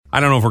I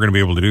don't know if we're going to be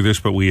able to do this,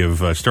 but we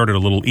have started a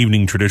little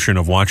evening tradition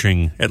of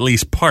watching at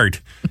least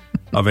part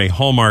of a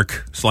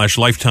Hallmark /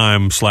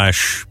 Lifetime /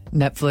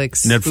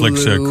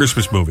 Netflix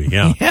Christmas movie.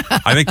 Yeah.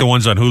 I think the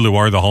ones on Hulu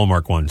are the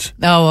Hallmark ones.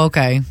 Oh,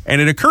 okay.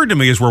 And it occurred to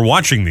me as we're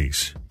watching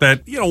these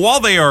that, while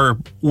they are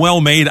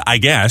well made, I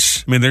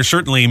guess, I mean, there's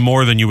certainly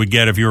more than you would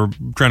get if you were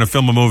trying to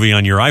film a movie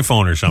on your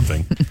iPhone or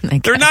something.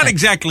 They're not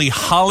exactly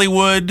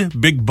Hollywood,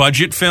 big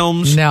budget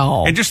films.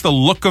 No. And just the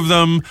look of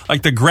them,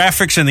 like the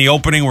graphics in the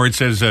opening where it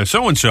says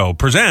so-and-so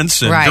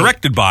presents and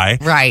directed by.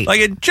 Right. Like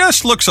it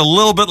just looks a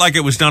little bit like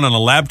it was done on a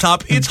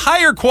laptop. It's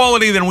higher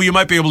quality than you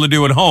might be able to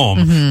do at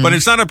home, but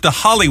it's not up to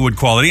Hollywood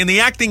quality. And the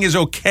acting is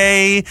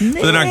okay,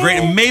 but they're not great.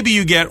 And maybe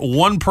you get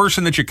one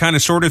person that you kind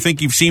of sort of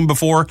think you've seen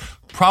before,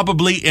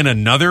 probably in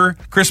another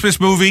Christmas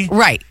movie.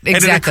 Right, exactly.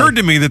 And it occurred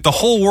to me that the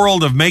whole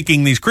world of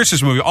making these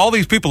Christmas movies, all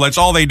these people, that's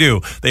all they do.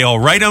 They all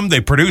write them,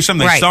 they produce them,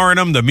 they star in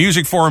them. The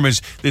music for them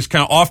is this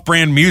kind of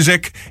off-brand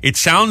music. It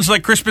sounds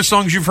like Christmas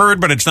songs you've heard,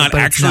 but it's not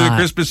actually the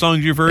Christmas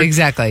songs you've heard.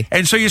 Exactly.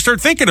 And so you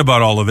start thinking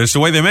about all of this, the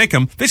way they make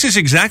them. This is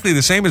exactly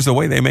the same as the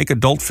way they make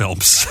adult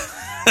films.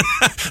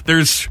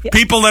 There's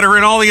people that are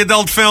in all the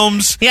adult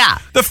films. Yeah.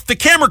 The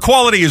camera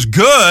quality is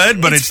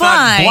good, but it's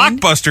not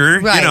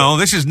blockbuster. Right.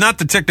 This is not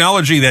the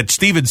technology that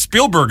Steven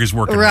Spielberg is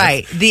working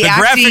with. The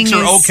graphics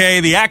are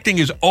okay. The acting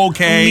is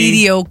okay.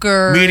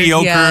 Mediocre.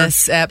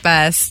 Yes, at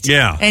best.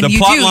 Yeah. And the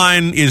plot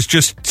line is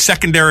just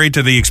secondary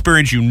to the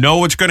experience. You know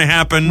what's going to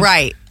happen.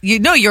 Right.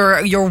 You're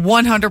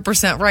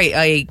 100% right.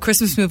 A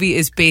Christmas movie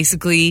is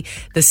basically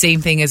the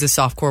same thing as a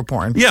softcore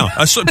porn.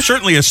 Yeah,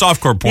 certainly a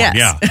softcore porn.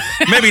 Yes. Yeah,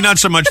 maybe not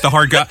so much the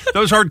hardcore.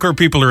 Those hardcore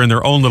people are in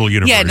their own little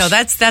universe. Yeah, no,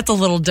 that's a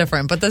little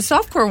different. But the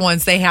softcore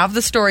ones, they have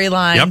the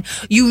storyline. Yep.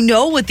 You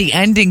know what the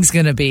ending's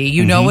going to be.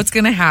 You know what's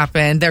going to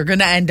happen. They're going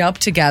to end up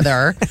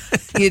together.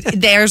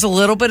 There's a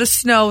little bit of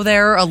snow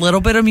there, a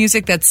little bit of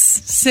music that's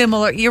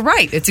similar. You're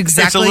right. It's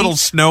exactly. There's a little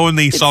snow in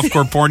the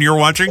softcore porn you're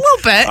watching. A little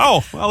bit.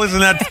 Oh, well, isn't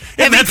that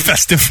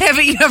festive?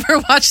 Haven't you ever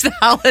watched the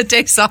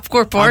holiday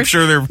softcore porn? I'm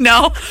sure they're...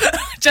 No?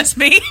 Just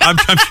me? I'm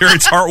sure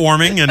it's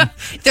heartwarming. And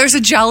there's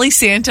a jolly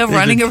Santa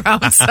running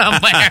around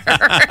somewhere.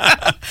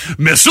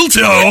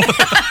 Mistletoe!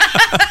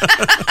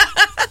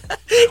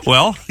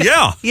 Well,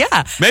 yeah.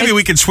 Yeah. Maybe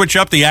we could switch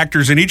up the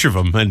actors in each of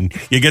them, and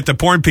you get the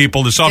porn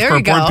people, the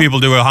softcore porn people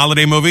do a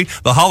holiday movie,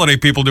 the holiday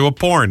people do a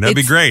porn. That'd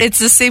be great. It's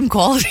the same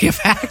quality of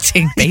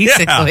acting,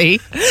 basically.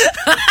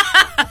 Yeah.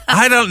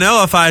 I don't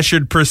know if I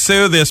should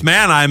pursue this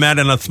man I met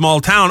in a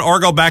small town or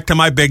go back to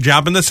my big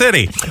job in the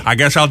city. I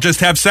guess I'll just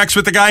have sex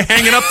with the guy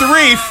hanging up the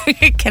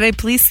reef. Can I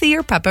please see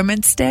your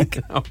peppermint stick?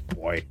 Oh,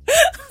 boy.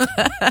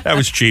 That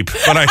was cheap,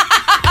 but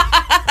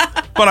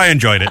I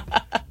enjoyed it.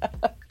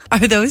 Are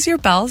those your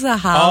bells of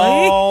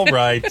holly? All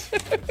right.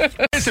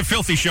 It's a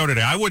filthy show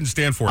today. I wouldn't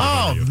stand for it.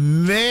 Oh,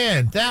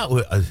 man. That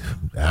was...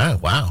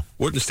 wow.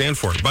 Wouldn't stand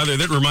for it. By the way,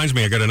 that reminds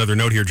me, I got another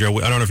note here, Joe.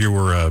 I don't know if you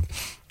were...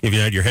 if you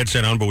had your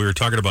headset on, but we were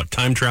talking about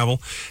time travel.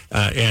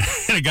 And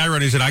a guy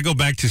wrote, he said, I go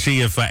back to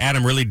see if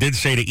Adam really did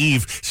say to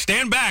Eve,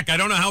 stand back. I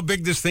don't know how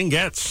big this thing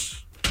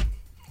gets.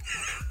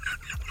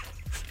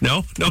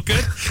 No good?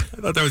 I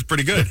thought that was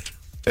pretty good.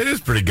 It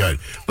is pretty good.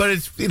 But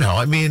it's,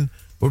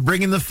 we're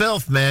bringing the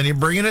filth, man. You're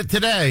bringing it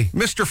today.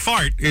 Mr.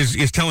 Fart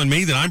is telling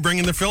me that I'm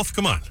bringing the filth?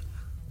 Come on.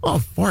 Oh,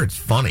 fart's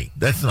funny.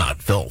 That's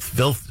not filth.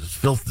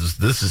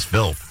 This is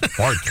filth.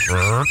 Fart,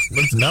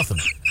 that's nothing.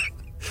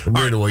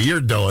 Compared to what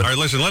you're doing. All right,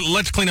 listen,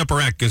 let's clean up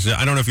our act, because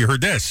I don't know if you heard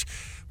this,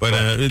 but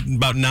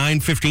about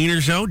 9:15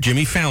 or so,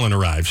 Jimmy Fallon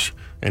arrives,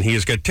 and he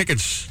has got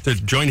tickets to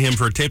join him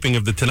for a taping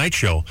of The Tonight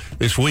Show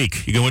this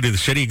week. You go into the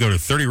city, you go to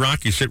 30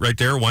 Rock, you sit right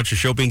there, watch the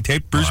show being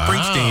taped. Bruce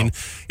Springsteen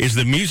is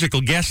the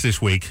musical guest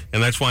this week,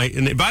 and that's why,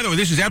 and by the way,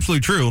 this is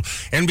absolutely true.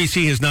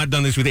 NBC has not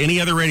done this with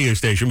any other radio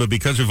station, but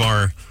because of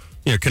our...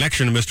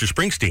 connection to Mr.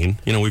 Springsteen.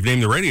 We've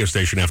named the radio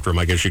station after him,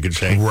 I guess you could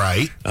say.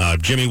 Right.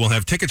 Jimmy will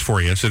have tickets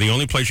for you. So the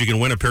only place you can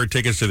win a pair of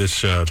tickets to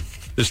this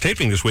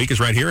taping this week is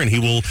right here, and he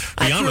will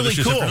be on with us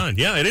just after 9.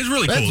 Yeah, it is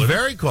really cool. That's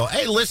very cool.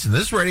 Hey, listen,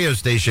 this radio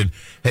station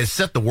has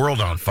set the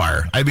world on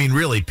fire. I mean,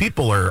 really,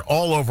 people are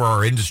all over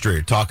our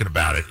industry talking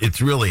about it. It's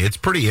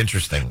pretty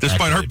interesting.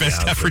 Despite our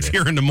best efforts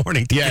here in the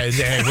morning. Yeah,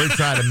 hey, we're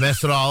trying to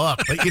mess it all up.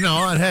 But you know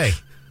what? Hey.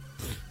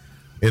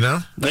 I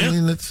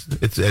mean, it's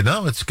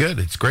good.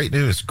 It's great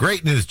news.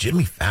 Great news.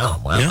 Jimmy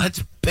Fallon. Wow,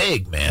 that's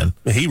big, man.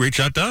 He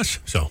reached out to us,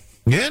 so.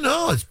 Yeah,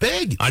 no, it's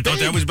big. I thought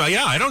that was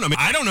I don't know.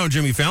 I don't know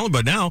Jimmy Fallon,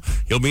 but now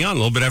he'll be on a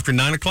little bit after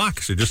 9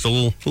 o'clock. So just a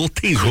little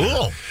teaser.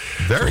 Cool.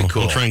 Very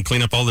cool. We'll try and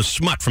clean up all the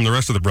smut from the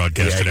rest of the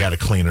broadcast today. Yeah, got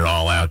to clean it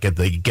all out.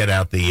 Get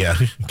out the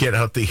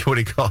what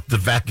do you call it? The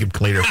vacuum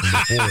cleaner from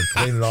before and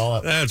clean it all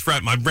up. That's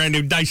right. My brand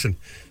new Dyson.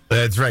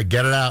 That's right.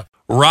 Get it out.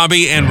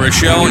 Robbie and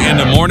Rochelle in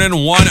the morning,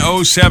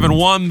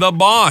 107.1 The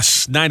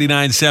Boss,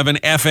 99.7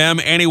 FM,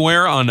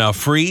 anywhere on a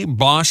free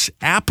Boss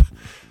app,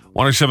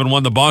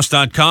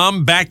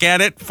 1071theboss.com. Back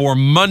at it for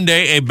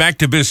Monday, a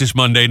back-to-business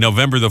Monday,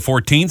 November the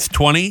 14th,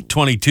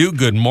 2022.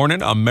 Good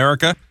morning,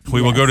 America.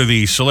 We will go to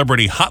the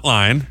celebrity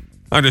hotline.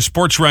 The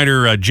sports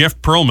writer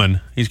Jeff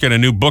Pearlman, he's got a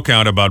new book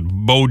out about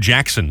Bo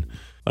Jackson,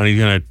 and he's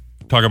going to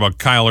talk about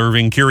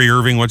Kyrie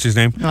Irving, what's his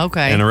name?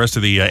 Okay. And the rest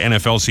of the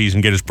NFL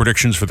season, get his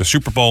predictions for the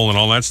Super Bowl and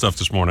all that stuff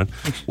this morning.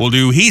 We'll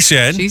do He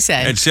Said. She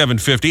Said. At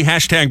 7:50.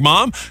 Hashtag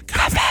Mom.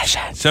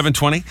 Confession.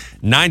 7:20.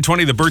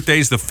 9:20, the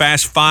birthday's the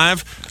Fast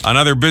Five.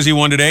 Another busy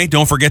one today.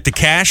 Don't forget the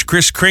cash.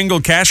 Kris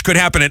Kringle cash could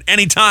happen at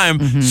any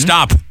time.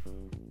 Stop.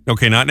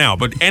 Okay, not now,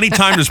 but any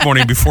time this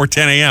morning before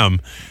 10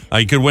 a.m.,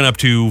 you could win up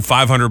to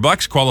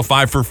 $500,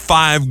 qualify for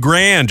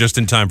 $5,000 just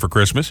in time for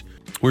Christmas.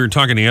 We were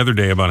talking the other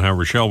day about how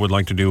Rochelle would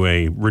like to do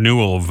a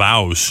renewal of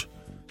vows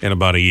in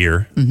about a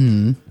year.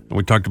 Mm-hmm. And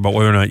we talked about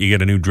whether or not you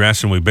get a new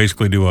dress, and we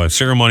basically do a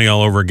ceremony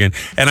all over again.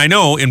 And I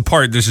know, in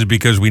part, this is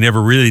because we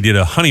never really did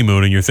a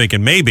honeymoon, and you're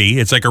thinking maybe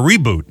it's like a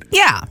reboot.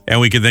 Yeah.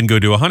 And we could then go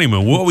do a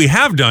honeymoon. What we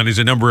have done is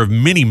a number of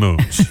mini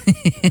moons.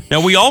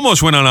 Now, we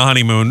almost went on a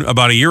honeymoon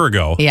about a year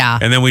ago. Yeah.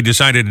 And then we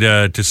decided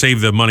to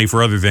save the money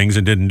for other things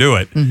and didn't do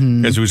it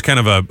because it was kind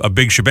of a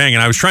big shebang.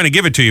 And I was trying to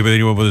give it to you, but then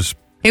it was...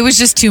 It was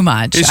just too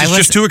much. This is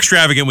just too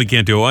extravagant. We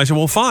can't do it. I said,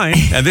 well, fine.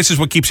 And this is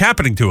what keeps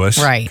happening to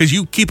us. Right. Because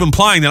you keep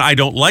implying that I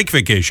don't like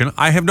vacation.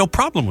 I have no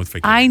problem with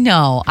vacation. I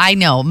know.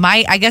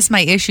 I guess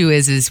my issue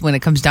is when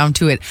it comes down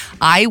to it,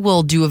 I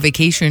will do a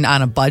vacation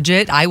on a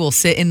budget. I will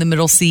sit in the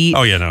middle seat.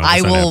 Oh, yeah, no,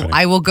 that's not happening.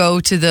 I will go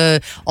to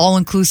the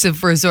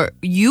all-inclusive resort.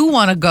 You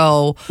want to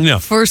go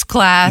first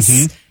class.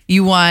 Mm-hmm.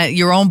 You want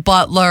your own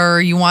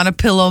butler. You want a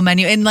pillow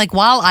menu. And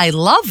while I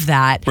love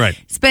that, right,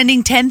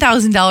 spending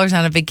 $10,000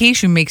 on a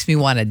vacation makes me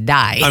want to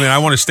die. I mean, I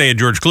want to stay at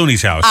George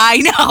Clooney's house. I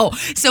know.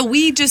 So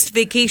we just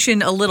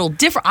vacation a little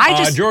different.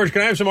 George,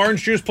 can I have some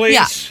orange juice, please?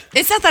 Yeah.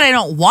 It's not that I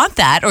don't want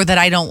that or that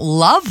I don't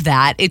love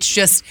that. It's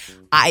just...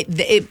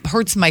 it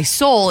hurts my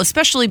soul,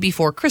 especially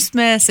before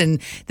Christmas. And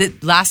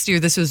last year,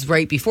 this was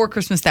right before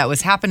Christmas that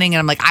was happening. And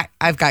I'm like,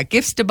 I've got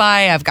gifts to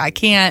buy. I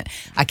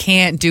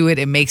can't do it.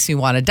 It makes me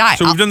want to die.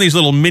 So we've done these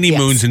little mini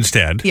moons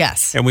instead.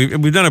 Yes. And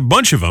we've done a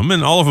bunch of them,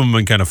 and all of them have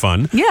been kind of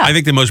fun. Yeah. I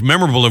think the most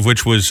memorable of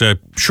which was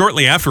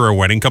shortly after our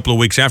wedding, a couple of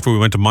weeks after we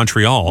went to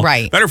Montreal.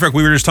 Right. Matter of fact,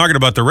 we were just talking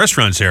about the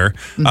restaurants there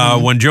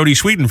when Jodie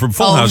Sweetin from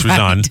Full House was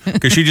on,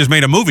 because she just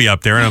made a movie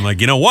up there. And I'm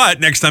like, you know what?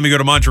 Next time you go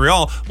to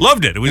Montreal,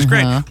 loved it. It was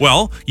great.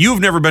 Well,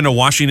 you've never been to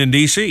Washington,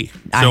 D.C.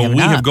 So we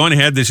have gone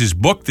ahead. This is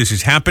booked. This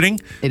is happening.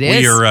 It is.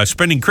 We are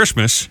spending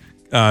Christmas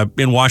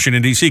in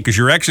Washington, D.C. because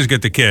your ex has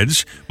got the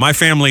kids. My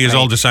family has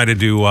all decided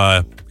to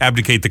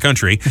abdicate the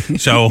country.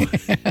 So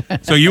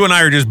you and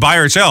I are just by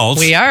ourselves.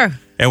 We are.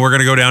 And we're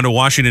going to go down to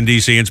Washington,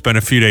 D.C. and spend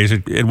a few days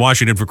in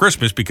Washington for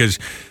Christmas because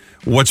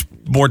what's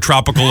more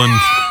tropical and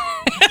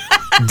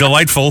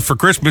delightful for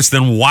Christmas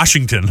than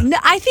Washington? No,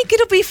 I think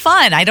it'll be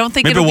fun. I don't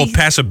think maybe we'll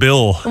pass a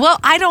bill. Well,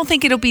 I don't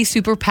think it'll be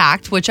super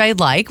packed, which I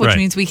like, which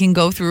means we can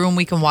go through and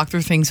we can walk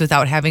through things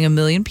without having a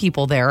million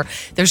people there.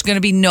 There's going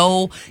to be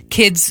no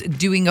kids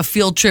doing a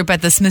field trip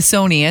at the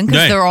Smithsonian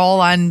because they're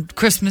all on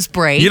Christmas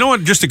break. You know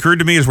what just occurred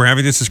to me as we're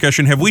having this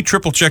discussion? Have we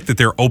triple checked that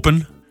they're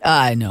open?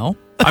 No.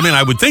 I mean,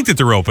 I would think that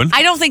they're open.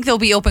 I don't think they'll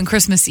be open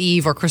Christmas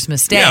Eve or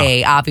Christmas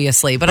Day,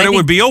 obviously. But it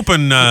would be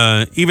open,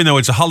 even though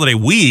it's a holiday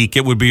week,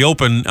 it would be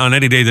open on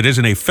any day that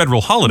isn't a federal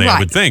holiday, I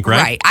would think,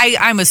 right? Right.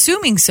 I'm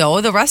assuming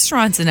so. The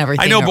restaurants and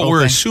everything I know, but open.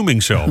 we're assuming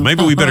so.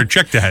 Maybe we better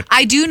check that.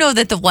 I do know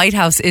that the White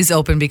House is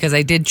open because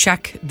I did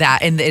check that,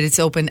 and it's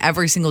open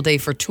every single day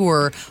for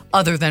tour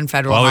other than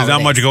federal holidays. Well,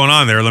 there's not much going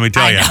on there, let me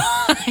tell you.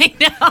 I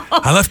know.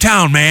 I left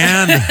town,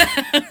 man.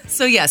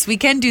 So, yes, we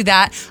can do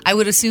that. I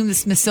would assume the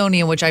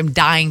Smithsonian, which I'm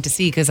dying to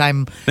see because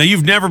I'm... Now,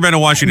 you've never been to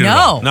Washington at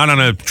all? Not on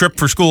a trip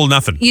for school,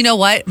 nothing? You know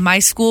what? My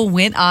school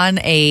went on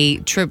a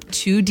trip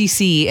to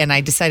D.C., and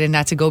I decided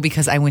not to go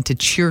because I went to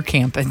cheer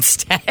camp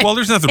instead. Well,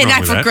 there's nothing wrong with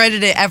that. And I've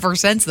regretted it ever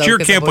since, though. Cheer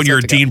camp when you're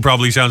a teen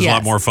probably sounds a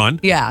lot more fun.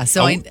 Yeah,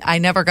 so I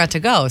never got to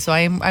go. So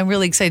I'm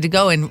really excited to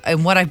go.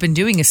 And what I've been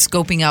doing is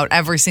scoping out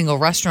every single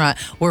restaurant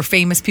where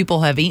famous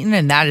people have eaten,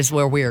 and that is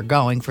where we are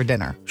going for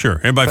dinner.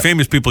 Sure. And by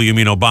famous people, you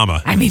mean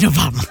Obama. I mean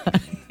Obama.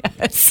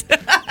 Yes.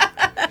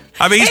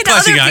 I mean, he's a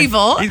classy guy.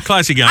 People, he's a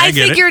classy guy. I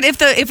figured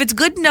if it's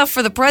good enough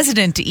for the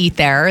president to eat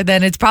there,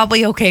 then it's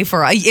probably okay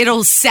for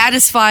it'll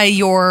satisfy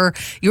your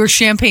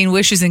champagne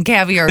wishes and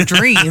caviar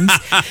dreams.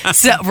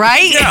 So,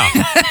 right?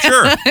 Yeah,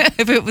 sure.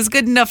 If it was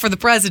good enough for the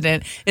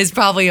president, it's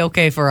probably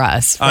okay for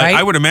us, right?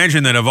 I would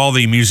imagine that of all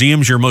the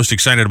museums, you're most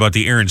excited about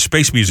the Air and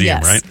Space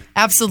Museum, right?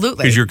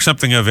 Absolutely. Because you're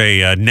something of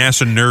a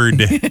NASA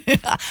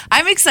nerd.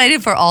 I'm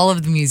excited for all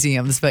of the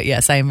museums, but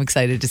yes, I am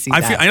excited to see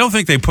that. I don't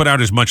think they put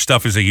out as much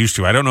stuff as they used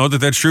to. I don't know that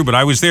that's true, but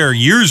I was there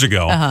years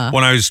ago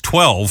when I was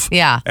 12.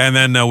 Yeah. And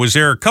then was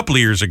there a couple of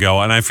years ago.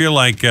 And I feel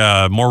like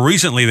more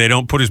recently they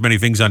don't put as many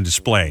things on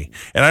display.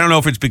 And I don't know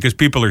if it's because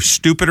people are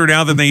stupider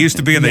now than they used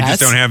to be and they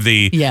just don't have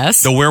the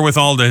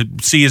wherewithal to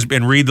see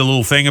and read the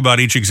little thing about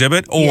each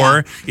exhibit,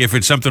 or if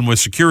it's something with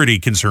security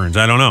concerns.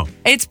 I don't know.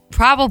 It's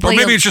probably... Or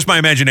maybe it's just my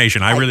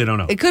imagination. I really don't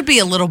know. It could be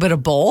a little bit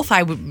of both.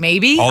 All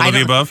of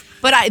the above?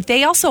 But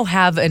they also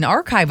have an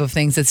archive of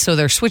things, so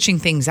they're switching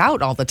things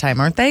out all the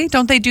time, aren't they?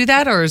 Don't they do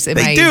that? Or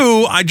they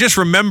do. just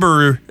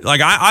remember,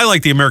 like, I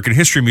like the American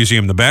History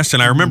Museum the best,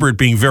 and I remember it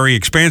being very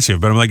expansive.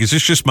 But I'm like, is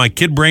this just my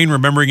kid brain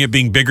remembering it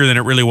being bigger than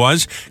it really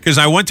was? Because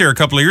I went there a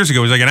couple of years ago.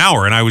 It was like an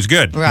hour, and I was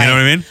good. Right. You know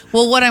what I mean?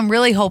 Well, what I'm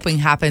really hoping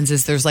happens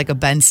is there's like a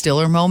Ben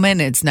Stiller moment.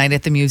 It's night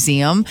at the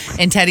museum,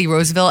 and Teddy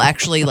Roosevelt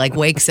actually like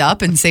wakes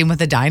up, and same with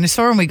the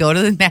dinosaur, and we go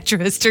to the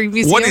Natural History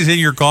Museum. What is in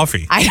your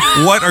coffee?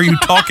 What are you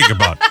talking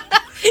about?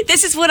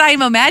 This is what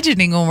I'm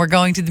imagining when we're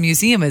going to the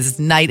museum is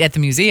night at the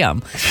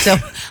museum. So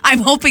I'm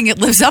hoping it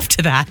lives up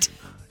to that.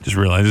 Just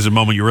realize, this is a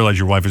moment you realize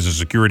your wife is a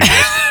security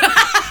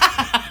risk.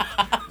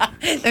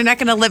 They're not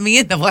going to let me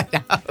in the White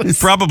House.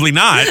 Probably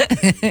not.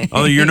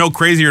 Although you're no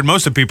crazier than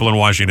most of the people in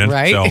Washington.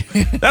 Right.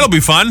 So that'll be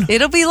fun.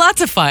 It'll be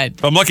lots of fun.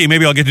 If I'm lucky,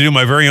 maybe I'll get to do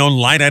my very own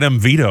light item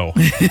veto.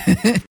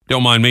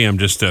 Don't mind me. I'm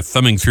just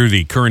thumbing through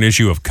the current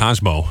issue of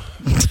Cosmo.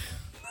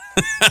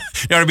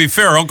 Now, to be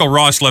fair, Uncle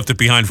Ross left it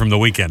behind from the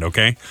weekend,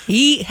 okay?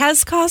 He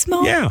has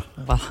Cosmo? Yeah.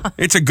 Well,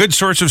 It's a good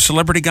source of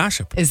celebrity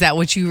gossip. is that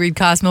what you read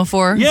Cosmo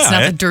for? Yeah. It's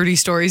not the dirty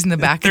stories in the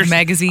back of the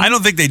magazine? I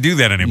don't think they do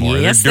that anymore.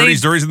 Yes, There's dirty they-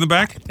 stories in the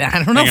back?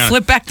 I don't know. Hang on.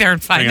 Flip back there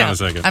and find Hang on out. a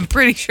second. I'm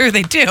pretty sure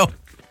they do.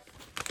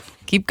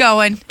 Keep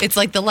going. It's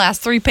like the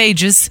last 3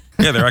 pages.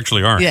 Yeah, there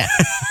actually are. Yeah.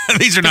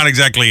 These are not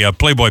exactly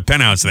Playboy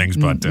penthouse things,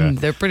 but...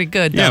 They're pretty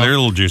good, yeah, though. they're a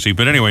little juicy.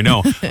 But anyway,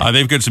 no.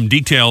 They've got some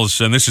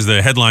details, and this is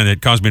the headline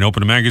that caused me to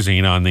open a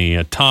magazine on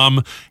the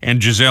Tom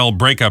and Giselle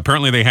breakup.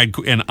 Apparently, they had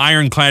an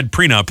ironclad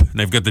prenup, and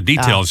they've got the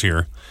details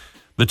here.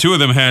 The two of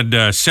them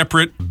had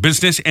separate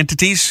business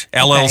entities,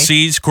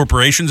 LLCs,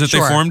 corporations that they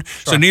Sure, formed.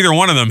 sure. So neither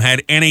one of them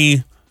had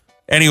any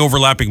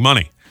overlapping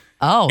money.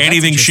 Oh, that's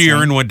Anything she interesting.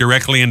 earned went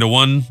directly into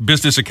one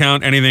business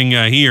account. Anything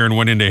he earned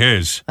went into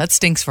his. That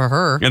stinks for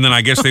her. And then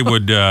I guess they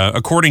would,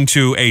 according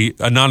to a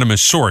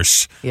anonymous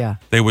source, Yeah.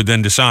 they would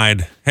then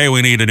decide, hey,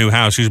 we need a new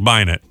house. Who's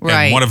buying it?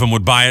 Right. And one of them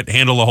would buy it,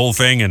 handle the whole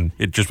thing, and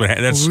it just would.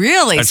 That's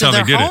Really? That's So how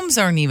their they did homes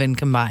aren't even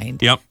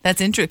combined. Yep.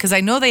 That's interesting because I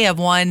know they have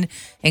one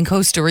in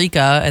Costa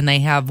Rica and they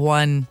have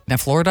one in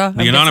Florida.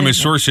 The anonymous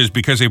source says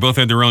because they both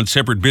had their own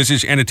separate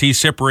business entities,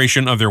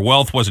 separation of their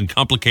wealth wasn't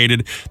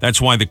complicated.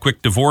 That's why the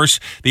quick divorce.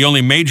 The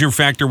only major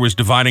factor was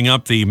dividing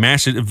up the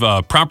massive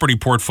property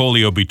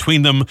portfolio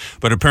between them.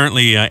 But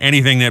apparently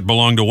anything that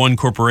belonged to one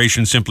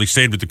corporation simply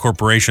stayed with the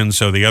corporation,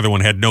 so the other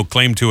one had no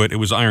claim to it. It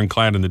was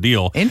ironclad in the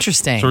deal.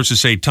 Interesting.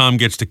 Sources say Tom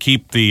gets to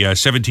keep the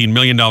 $17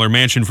 million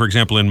mansion, for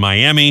example, in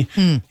Miami.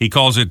 He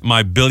calls it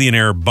my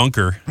billionaire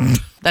bunker.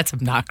 That's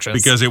obnoxious.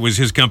 Because it was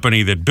his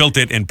company that built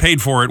it and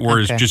paid for it,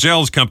 whereas Okay.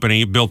 Giselle's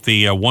company built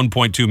the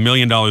 $1.2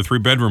 million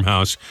 3-bedroom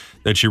house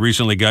that she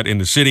recently got in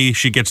the city.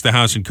 She gets the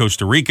house in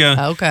Costa Rica.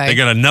 Okay. They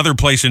got another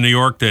place in New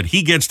York that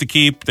he gets to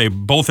keep. They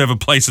both have a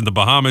place in the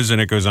Bahamas,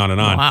 and it goes on and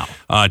on.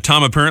 Wow.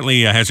 Tom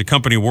apparently has a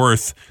company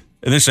worth,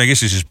 and this I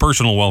guess is his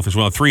personal wealth as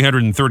well,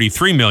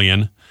 $333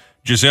 million.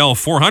 Giselle,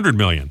 $400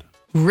 million.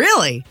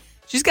 Really?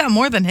 She's got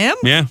more than him?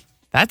 Yeah.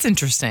 That's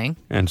interesting.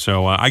 And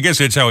so I guess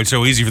that's how it's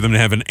so easy for them to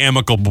have an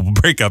amicable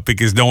breakup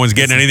because no one's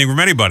getting anything from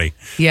anybody.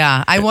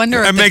 Yeah. I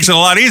wonder That if makes it a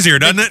lot easier,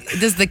 doesn't it?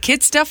 does the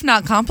kid stuff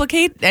not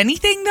complicate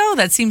anything, though?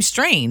 That seems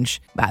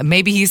strange.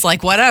 Maybe he's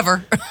like,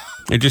 whatever.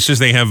 It just says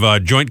they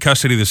have joint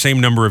custody the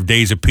same number of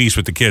days apiece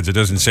with the kids. It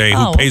doesn't say who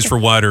Oh, pays okay. for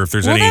what or if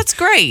there's Well, any. that's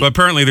great. But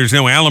apparently there's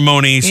no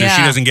alimony, so she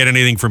Yeah. doesn't get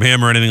anything from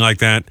him or anything like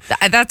that.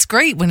 That's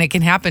great when it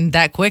can happen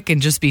that quick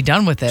and just be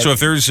done with it. So if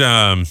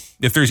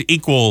there's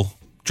equal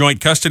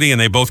joint custody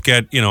and they both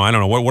get, I don't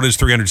know, what is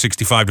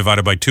 365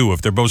 divided by 2?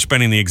 If they're both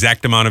spending the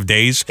exact amount of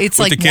days it's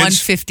with like the kids,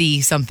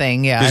 150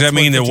 something. Yeah. does it's that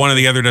mean that 150. one or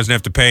the other doesn't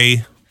have to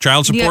pay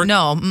child Yeah, support?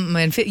 no.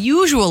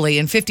 Usually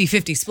in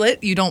 50-50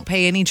 split, you don't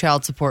pay any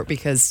child support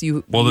because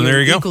Well, then you're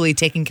there you go. equally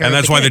taking care And of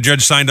that's the why the kids.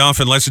 judge signed off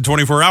in less than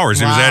 24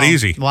 hours. It was that Wow.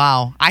 easy.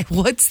 Wow.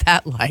 What's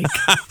that like?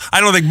 I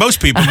don't think most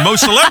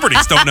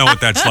celebrities don't know what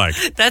that's like.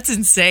 That's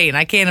insane.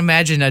 I can't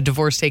imagine a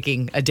divorce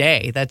taking a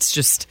day. That's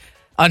just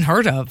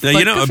unheard of. But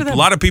A good for them.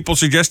 lot of people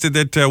suggested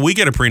that we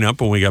get a prenup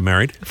when we got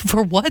married.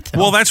 For what, though?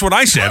 Well, that's what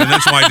I said, and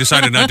that's why I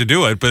decided not to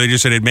do it. But they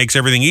just said it makes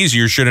everything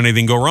easier should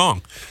anything go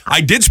wrong.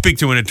 I did speak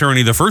to an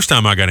attorney the first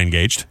time I got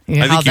engaged. Yeah,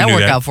 I think how'd you that knew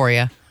work out for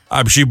you?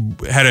 She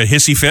had a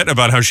hissy fit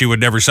about how she would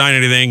never sign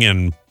anything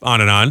and on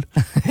and on.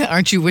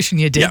 Aren't you wishing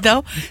you did, Yeah.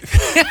 though?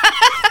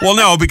 Well,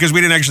 no, because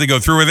we didn't actually go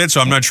through with it, so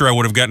I'm not sure I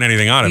would have gotten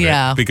anything out of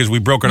Yeah. it because we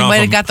broke it You off. might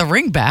have of- got the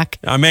ring back.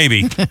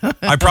 Maybe.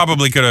 I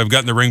probably could have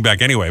gotten the ring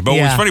back anyway. But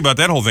Yeah. what's funny about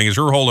that whole thing is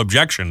her whole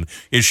objection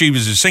is she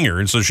was a singer,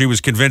 and so she was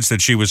convinced that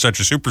she was such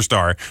a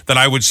superstar that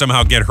I would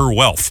somehow get her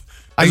wealth.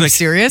 I Are was you like,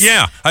 serious?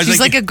 Yeah. I was She's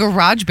like a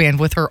garage band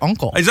with her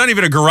uncle. It's not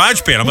even a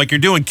garage band. I'm like, you're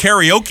doing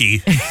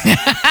karaoke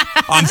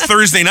on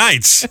Thursday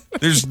nights.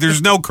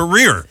 There's no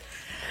career.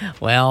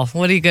 Well,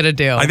 what are you going to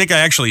do? I think I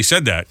actually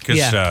said that because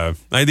Yeah.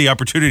 I had the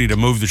opportunity to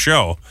move the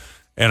show.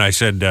 And I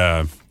said,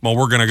 well,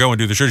 we're going to go and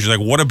do the show. She's like,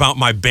 what about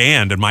my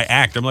band and my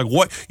act? I'm like,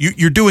 what?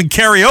 You're doing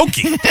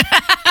karaoke.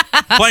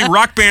 Playing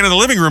Rock Band in the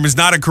living room is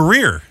not a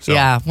career. So.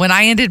 Yeah. When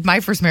I ended my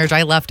first marriage,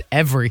 I left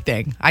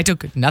everything. I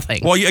took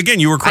nothing. Well, again,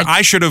 you were.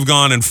 I should have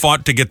gone and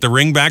fought to get the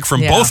ring back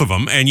from both of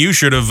them, and you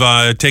should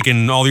have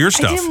taken all your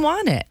stuff. I didn't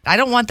want it. I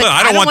don't want the.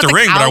 I don't want the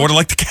ring, but I would have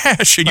liked the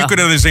cash, and you could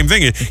have done the same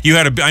thing. You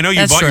had. I know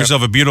you bought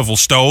yourself a beautiful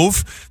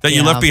stove that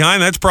you left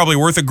behind. That's probably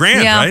worth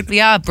 $1,000, right?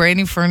 Yeah, brand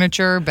new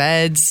furniture,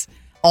 beds.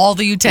 All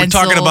the utensils.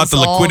 We're talking about the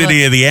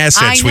liquidity of the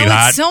assets,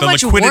 sweetheart. It's so the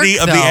much liquidity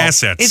work, of the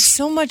assets. It's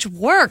so much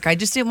work. I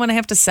just didn't want to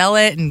have to sell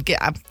it and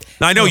get.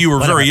 Now, I know you were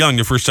very young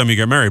the first time you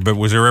got married, but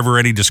was there ever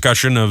any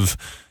discussion of,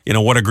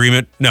 what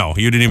agreement? No,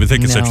 you didn't even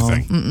think of such a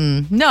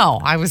thing. No,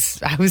 I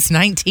was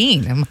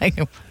 19. I'm like,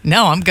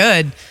 no, I'm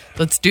good.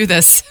 Let's do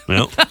this.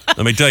 Well, let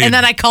me tell you. And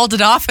then I called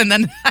it off, and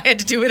then I had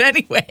to do it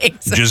anyway.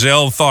 So.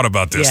 Giselle thought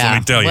about this, let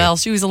me tell you. Well,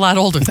 she was a lot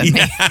older than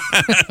me.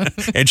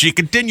 And she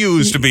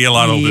continues to be a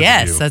lot older than you.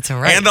 Yes, that's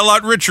right. And a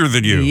lot richer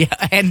than you.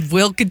 Yeah, and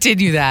we'll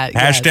continue that.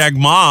 Hashtag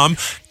mom.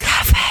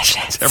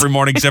 Every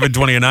morning,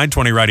 7:20 and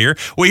 9:20 right here.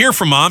 We hear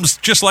from moms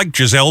just like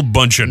Giselle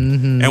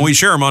Bundchen. And we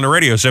share them on the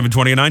radio,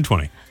 7:20 and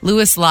 9:20.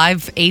 Lewis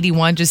Live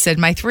 81 just said,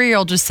 my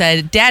 3-year-old just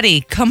said,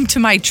 Daddy, come to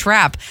my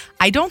trap.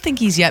 I don't think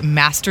he's yet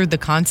mastered the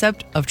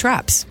concept of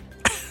traps.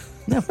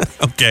 No.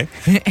 Okay.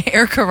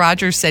 Erica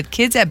Rogers said,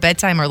 kids at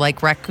bedtime are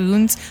like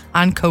raccoons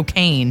on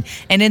cocaine.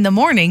 And in the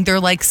morning,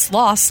 they're like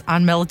sloths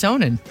on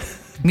melatonin.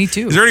 Me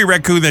too. Is there any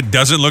raccoon that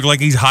doesn't look like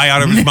he's high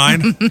out of his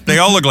mind? They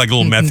all look like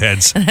little meth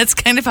heads. That's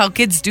kind of how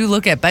kids do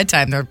look at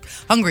bedtime. They're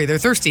hungry. They're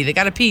thirsty. They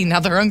got to pee.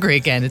 Now they're hungry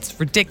again. It's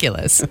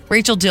ridiculous.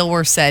 Rachel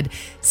Dilworth said,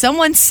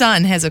 someone's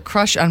son has a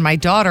crush on my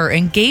daughter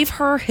and gave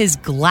her his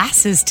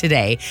glasses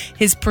today.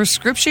 His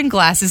prescription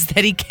glasses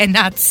that he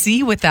cannot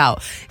see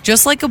without.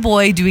 Just like a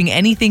boy doing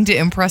anything to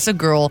impress a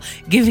girl,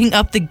 giving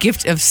up the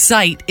gift of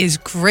sight is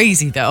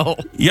crazy, though.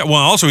 Yeah, well,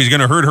 also, he's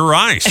going to hurt her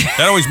eyes.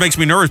 That always makes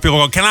me nervous.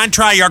 People go, can I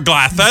try your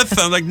glasses?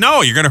 I'm like,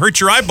 no, you're going to hurt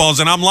your eyeballs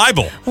and I'm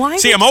liable.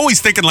 See, I'm always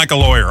thinking like a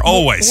lawyer,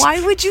 always.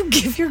 Why would you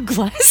give your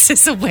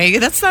glasses away?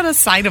 That's not a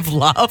sign of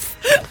love.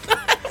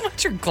 I don't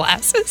want your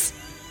glasses.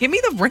 Give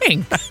me the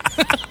ring.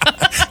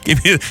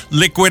 Give me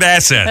liquid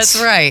assets.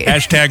 That's right.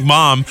 Hashtag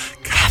mom.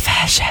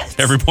 Confessions.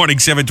 Every morning,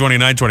 7:20,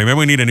 9:20. Maybe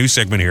we need a new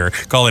segment here.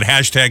 Call it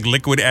hashtag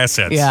liquid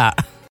assets. Yeah.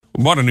 I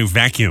bought a new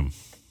vacuum.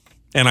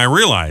 And I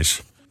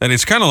realize that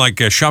it's kind of like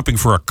shopping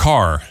for a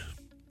car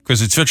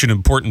because it's such an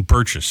important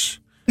purchase.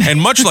 And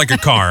much like a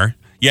car,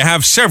 you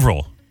have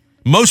several.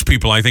 Most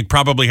people, I think,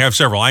 probably have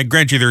several. I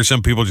grant you there are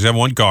some people just have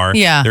one car.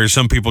 Yeah. There are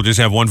some people just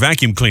have one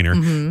vacuum cleaner.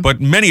 Mm-hmm.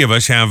 But many of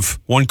us have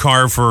one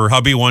car for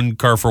hubby, one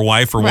car for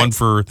wife, or one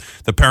for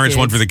the parents,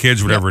 one for the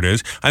kids, whatever it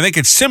is. I think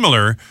it's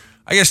similar.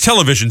 I guess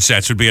television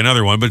sets would be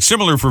another one, but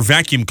similar for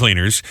vacuum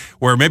cleaners,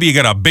 where maybe you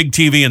got a big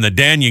TV in the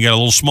den, you got a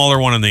little smaller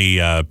one in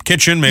the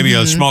kitchen, maybe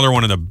a smaller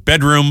one in the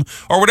bedroom,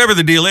 or whatever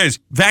the deal is.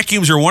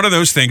 Vacuums are one of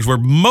those things where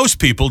most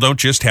people don't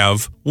just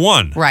have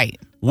one. Right.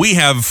 We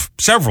have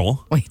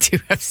several. We do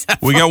have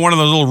several. We got one of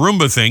those little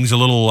Roomba things, a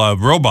little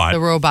robot. The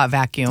robot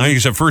vacuum. I think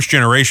it's a first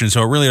generation,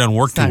 so it really doesn't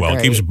work too well.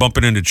 It keeps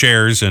bumping into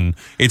chairs, and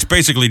it's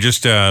basically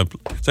just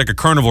it's like a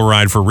carnival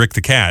ride for Rick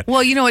the cat.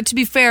 Well, you know what? To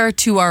be fair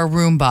to our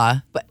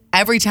Roomba, but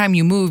every time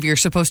you move, you're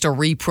supposed to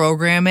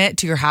reprogram it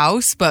to your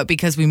house. But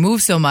because we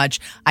move so much,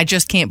 I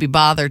just can't be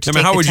bothered to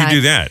take how the would time. you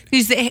do that?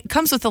 Because it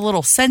comes with a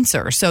little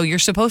sensor. So you're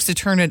supposed to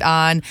turn it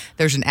on.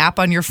 There's an app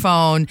on your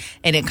phone,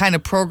 and it kind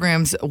of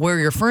programs where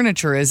your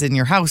furniture is in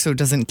your house so it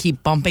doesn't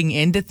keep bumping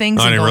into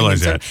things. I didn't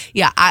realize that.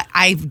 Yeah,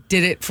 I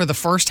did it for the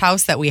first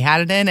house that we had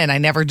it in, and I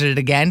never did it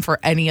again for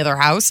any other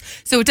house.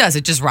 So it does.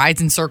 It just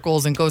rides in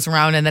circles and goes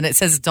around, and then it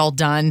says it's all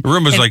done.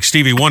 Roomba's like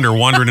Stevie Wonder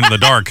wandering in the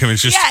dark. I mean,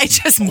 it's just, yeah, it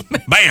just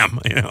bam,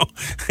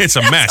 it's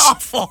a mess.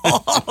 Awful.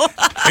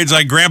 It's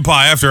like Grandpa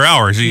after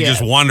hours. He's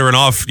just wandering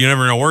off. You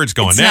never know where it's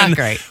going. It's not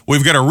great.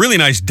 We've got a really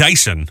nice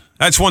Dyson.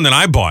 That's one that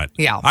I bought.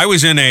 Yeah. I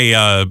was in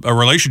a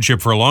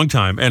relationship for a long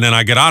time, and then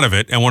I got out of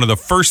it, and one of the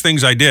first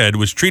things I did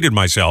was treated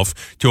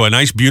myself to a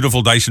nice,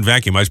 beautiful Dyson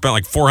vacuum. I spent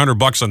like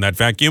 $400 on that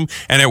vacuum,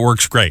 and it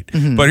works great.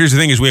 Mm-hmm. But here's the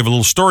thing is we have a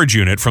little storage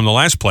unit from the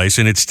last place,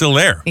 and it's still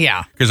there.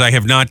 Yeah. Because I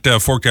have not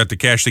forked out the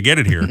cash to get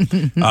it here.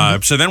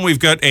 So then we've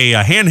got a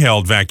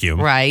handheld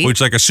vacuum, right, which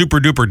is like a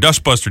super-duper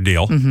dustbuster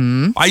deal.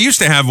 Mm-hmm. I used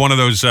to have one of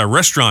those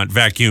restaurant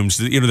vacuums,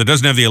 that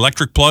doesn't have the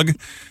electric plug.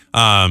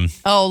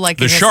 Like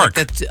the Shark.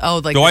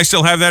 Like do I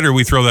still have that, or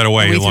we throw that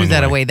away? We threw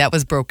that away. That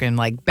was broken,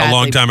 like badly, a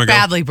long time ago.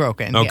 Badly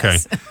broken. Okay.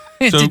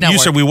 Yes. So you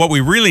said what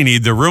we really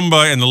need, the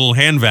Roomba and the little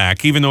hand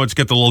vac, even though it's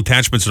got the little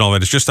attachments and all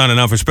that, it's just not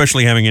enough,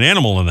 especially having an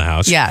animal in the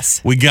house. Yes.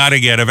 We got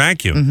to get a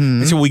vacuum.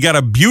 Mm-hmm. So we got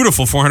a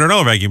beautiful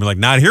 $400 vacuum. We're like,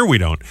 not here, we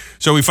don't.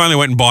 So we finally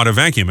went and bought a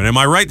vacuum. And am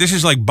I right? This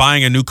is like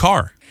buying a new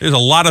car. There's a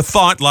lot of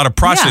thought, a lot of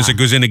process that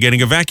goes into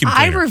getting a vacuum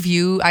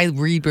cleaner. I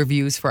read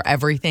reviews for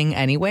everything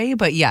anyway,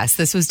 but yes,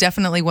 this was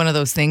definitely one of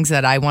those things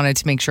that I wanted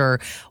to make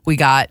sure we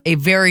got a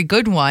very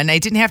good one.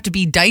 It didn't have to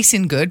be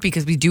Dyson good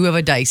because we do have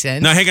a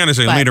Dyson. Now, hang on a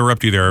second. Let me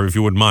interrupt you there, if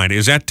you wouldn't mind.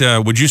 Is that,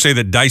 would you say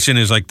that Dyson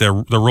is like the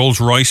Rolls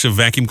Royce of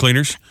vacuum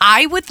cleaners?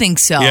 I would think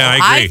so. Yeah,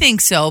 I agree.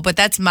 think so, but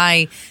that's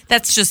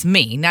just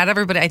me. Not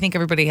everybody. I think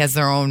everybody has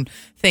their own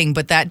thing,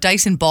 but that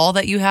Dyson ball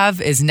that you have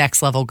is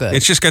next level good.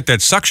 It's just got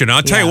that suction.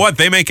 I'll tell you what,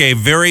 they make a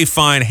very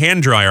fine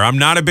hand dryer. I'm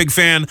not a big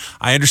fan.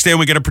 I understand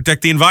we got to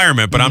protect the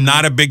environment, but I'm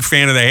not a big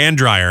fan of the hand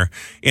dryer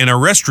in a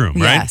restroom,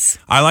 right? Yes.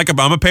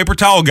 I'm a paper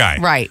towel guy.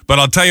 Right. But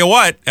I'll tell you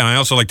what, and I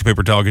also like the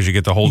paper towel because you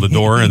get to hold the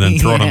door and then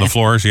throw it on the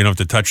floor so you don't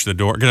have to touch the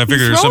door. Because I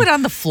figure throw it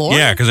on the floor?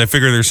 Yeah, because I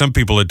figure there's some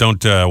people that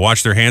don't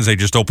wash their hands. They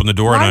just open the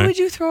door. Why would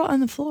you throw it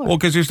on the floor? Well,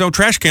 because there's no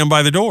trash can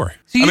by the door.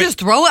 So you just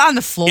throw it on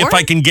the floor? If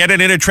I can get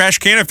it in a trash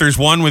can, if there's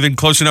one within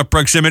close enough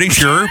proximity,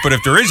 sure. But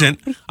if there isn't,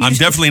 I'm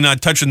definitely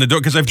not touching the door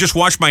because I've just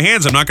washed my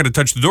hands. I'm not going to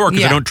touch the door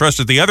because I don't trust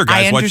that the other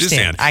guys watch his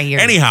hand. I hear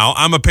you. Anyhow,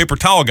 I'm a paper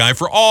towel guy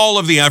for all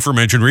of the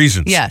aforementioned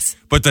reasons. Yes.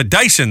 But the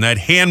Dyson, that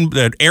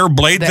air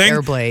blade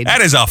thing,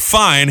 that is a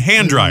fine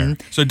hand dryer.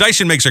 So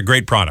Dyson makes a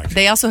great product.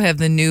 They also have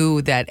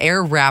that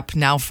air wrap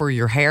now for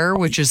your hair,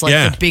 which is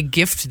like the big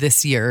gift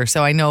this year.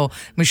 So I know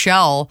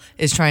Michelle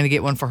is trying to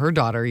get one for her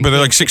daughter. But they're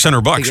like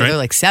 $600, right? They're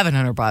like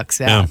 $700.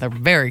 Yeah, they're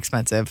very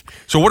expensive.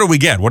 So what do we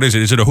get? What is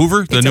it? Is it a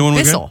Hoover? The new one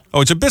we get?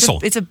 Oh, it's a Bissell.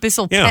 It's a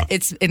Bissell pet.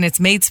 It's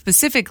made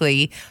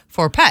specifically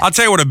for pets. I'll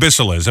tell you what a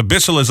Bissell is. A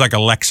Bissell is like a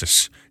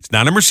Lexus. It's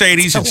not a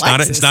Mercedes. It's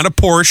not a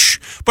Porsche,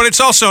 but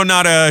it's also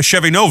not a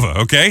Chevy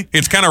Nova. Okay,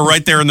 it's kind of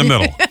right there in the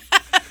middle.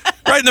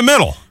 Right in the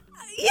middle.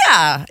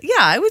 Yeah,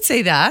 I would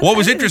say that. What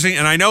was interesting,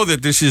 and I know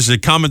that this is a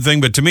common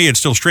thing, but to me it's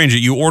still strange that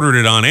you ordered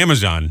it on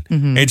Amazon.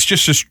 It's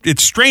just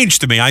it's strange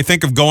to me. I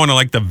think of going to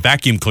like the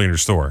vacuum cleaner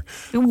store.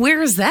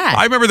 Where is that?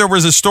 I remember there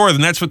was a store,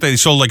 and that's what they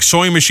sold, like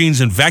sewing machines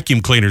and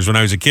vacuum cleaners when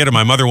I was a kid. And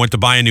my mother went to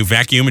buy a new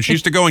vacuum, and she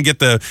used to go and get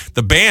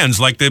the bands,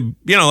 like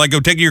go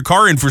take your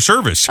car in for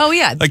service. Oh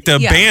yeah, like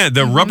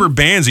the rubber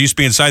bands that used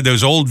to be inside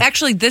those old.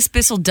 Actually, this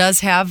Bissell does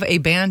have a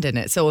band in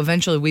it, so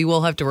eventually we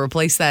will have to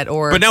replace that.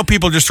 But now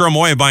people just throw them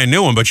away and buy a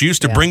new one. But you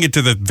used to bring it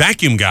to the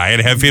vacuum guy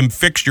and have him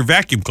fix your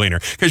vacuum cleaner.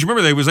 Because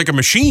remember, there was like a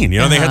machine. They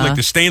had like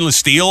the stainless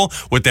steel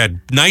with that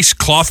nice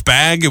cloth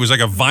bag. It was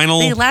like a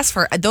vinyl.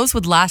 Those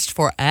would last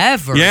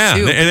forever. Yeah,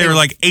 too. And they were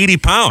like 80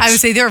 pounds. I would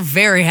say they're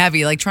very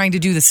heavy. Like trying to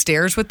do the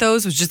stairs with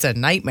those was just a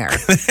nightmare.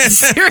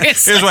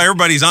 Seriously. Here's why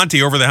everybody's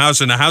auntie over the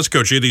house in the house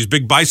coach. She had these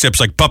big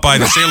biceps like Popeye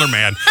the Sailor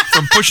Man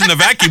from pushing the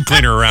vacuum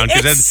cleaner around.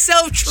 It's that's so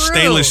true.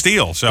 Stainless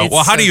steel. So,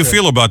 how do you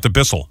feel about the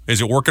Bissell?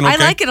 Is it working okay? I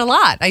like it a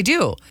lot. I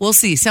do. We'll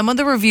see. Some of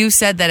the reviews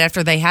said that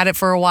after they had it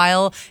for a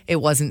while, it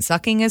wasn't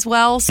sucking as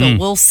well. So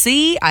we'll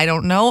see. I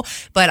don't know.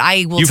 But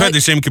I will. You've had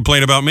the same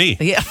complaint about me.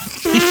 Yeah.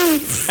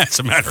 As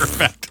a matter of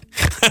fact.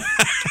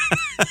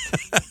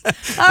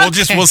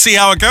 We'll see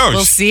how it goes.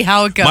 We'll see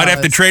how it goes. Might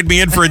have to trade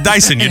me in for a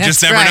Dyson. You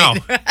just never know.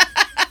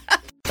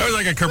 That was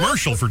like a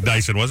commercial for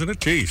Dyson, wasn't it?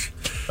 Jeez.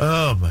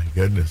 Oh, my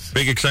goodness.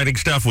 Big, exciting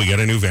stuff. We got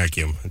a new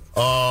vacuum.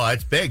 Oh,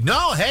 that's big.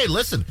 No, hey,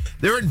 listen.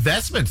 They're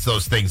investments,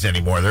 those things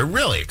anymore. They're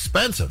really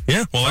expensive.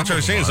 Yeah, well, that's what I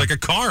was saying. It's like a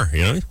car,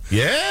 Yeah,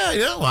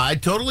 well, I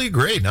totally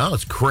agree. No,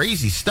 it's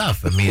crazy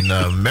stuff. I mean,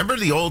 remember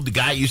the old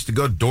guy used to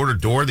go door to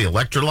door, the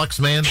Electrolux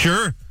man?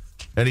 Sure.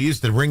 And he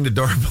used to ring the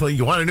doorbell.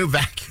 You want a new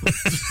vacuum?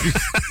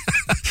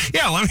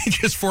 Yeah, let me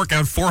just fork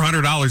out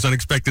 $400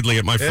 unexpectedly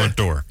at my front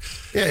door.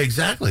 Yeah,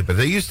 exactly. But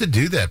they used to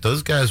do that.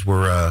 Those guys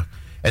were,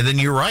 and then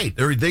you're right.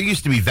 There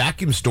used to be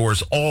vacuum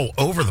stores all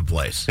over the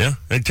place. Yeah,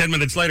 and 10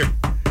 minutes later.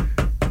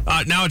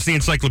 Now it's the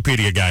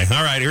encyclopedia guy.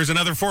 All right, here's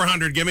another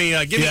 400. Give me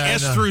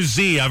S through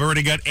Z. I've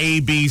already got A,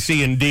 B,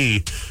 C, and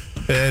D.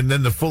 And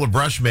then the Full of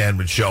Brush man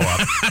would show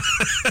up.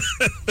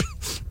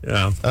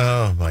 Yeah.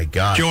 Oh, my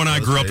God. Joe and I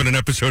grew up in an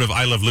episode of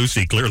I Love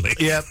Lucy, clearly.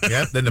 Yep.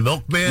 Then the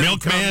milkman.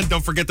 Milkman.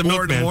 Don't forget the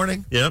milkman. In the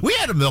morning. Yep. We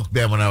had a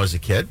milkman when I was a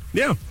kid.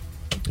 Yeah.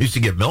 Used to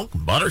get milk,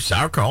 butter,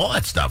 sauerkraut, all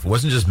that stuff. It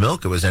wasn't just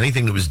milk. It was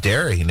anything that was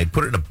dairy. And they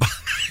put it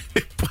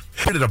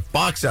in a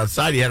box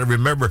outside. You had to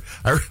remember.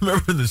 I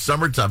remember in the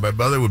summertime, my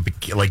mother would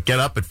get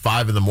up at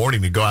 5 in the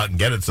morning to go out and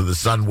get it so the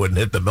sun wouldn't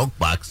hit the milk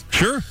box.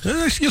 Sure.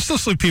 You still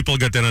see people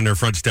get that on their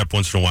front step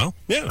once in a while.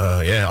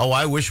 Yeah. Yeah. Oh,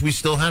 I wish we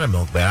still had a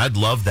milkman. I'd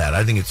love that.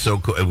 I think it's so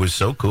cool. It was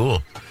so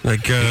cool.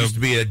 Like there used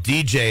to be a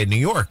DJ in New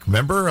York.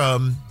 Remember?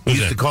 He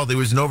used to call. There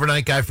was an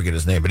overnight guy. I forget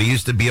his name, but he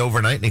used to be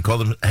overnight, and he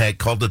called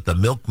it the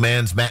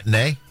Milkman's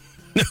Matinee.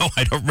 No,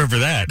 I don't remember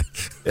that.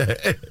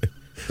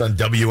 It's on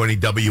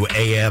WNEW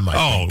AM.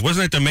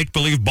 Wasn't it the Make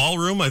Believe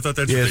Ballroom? I thought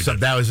that's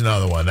that was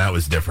another one. That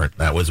was different.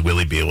 That was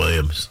Willie B.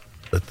 Williams.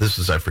 But this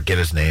is, I forget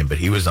his name, but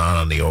he was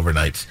on the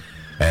overnights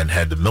and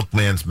had the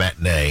Milkman's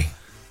Matinee.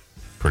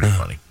 Pretty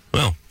funny.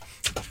 Well,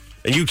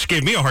 and you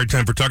gave me a hard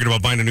time for talking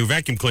about buying a new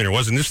vacuum cleaner.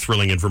 Wasn't this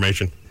thrilling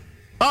information?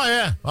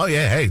 Oh,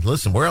 yeah. Hey,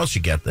 listen, where else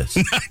you get this?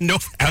 No,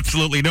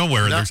 absolutely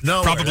nowhere. There's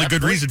probably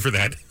good reason for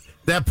that.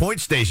 That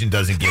point station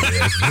doesn't give you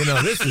this.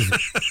 This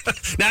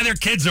is... Now they're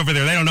kids over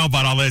there. They don't know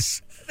about all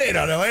this. They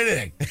don't know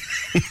anything.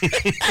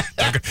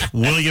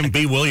 William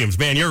B. Williams.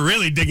 Man, you're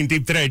really digging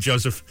deep today,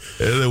 Joseph.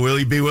 The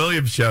Willie B.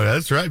 Williams show.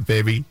 That's right,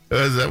 baby.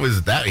 That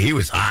was he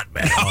was hot,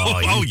 man.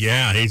 Oh,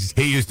 yeah.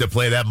 He used to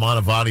play that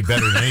Montevioti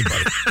better than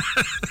anybody.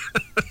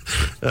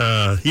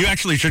 You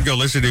actually should go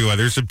listen to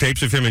there's some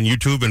tapes of him on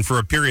YouTube, and for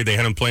a period they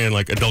had him playing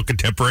like adult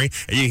contemporary.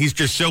 And he's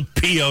just so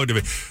PO'd to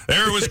me.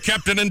 There was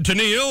Captain and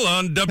Tennille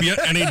on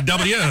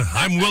WNEW.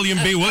 I'm William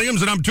B.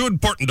 Williams, and I'm too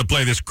important to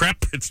play this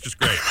crap. It's just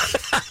great.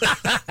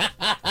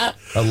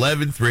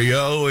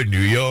 11-3-0 in New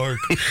York.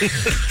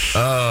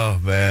 Oh,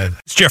 man.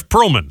 It's Jeff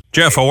Pearlman.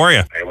 Jeff, how are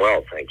you? I'm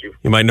well, thank you.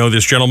 You might know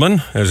this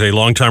gentleman as a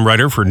longtime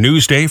writer for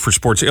Newsday for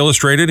Sports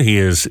Illustrated. He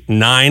has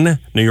 9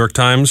 New York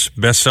Times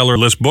bestseller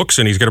list books,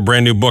 and he's got a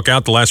brand new book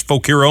out, The Last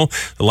Folk Hero,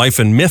 The Life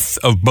and Myth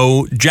of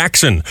Bo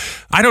Jackson.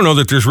 I don't know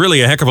that there's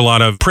really a heck of a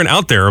lot of print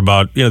out there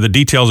about the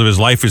details of his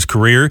life, his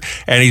career,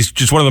 and he's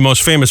just one of the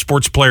most famous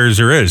sports players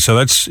there is. So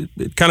that's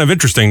kind of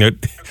interesting that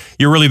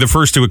you're really the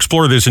first to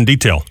explore this in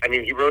detail. I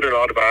mean, he wrote an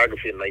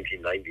autobiography in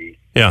 1990,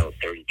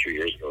 32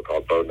 years ago,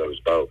 called Bo Knows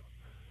Bo.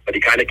 But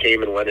he kind of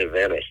came and went and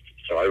vanished.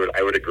 So I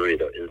would agree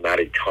that there's not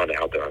a ton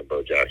out there on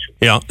Bo Jackson.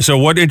 Yeah. So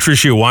what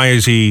interests you? Why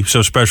is he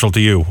so special to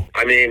you?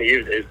 I mean,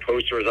 his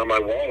poster was on my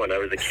wall when I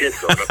was a kid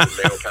growing up in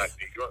Mailpack,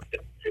 New York.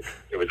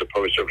 It was a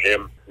poster of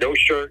him, no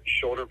shirt,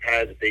 shoulder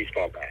pads,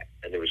 baseball bat,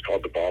 and it was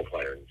called The Ball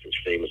Player. And it's this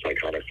famous,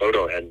 iconic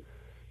photo. And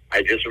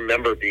I just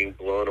remember being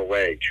blown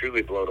away,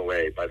 truly blown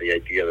away, by the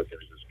idea that there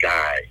was this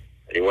guy,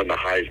 and he won the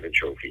Heisman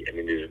Trophy. I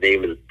mean, his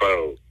name is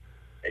Bo,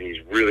 and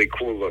he's really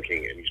cool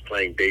looking, and he's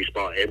playing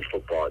baseball and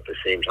football at the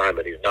same time.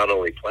 And he's not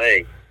only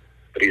playing,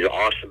 but he's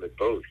awesome at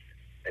both.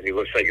 And he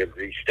looks like a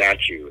Greek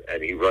statue,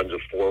 and he runs a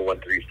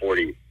 4.13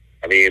 40.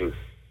 I mean,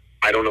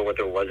 I don't know what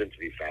there wasn't to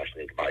be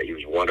fascinated by. He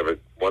was one of a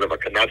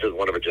not just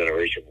one of a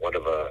generation, one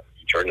of a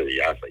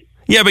eternity athlete.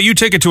 Yeah, but you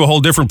take it to a whole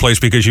different place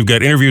because you've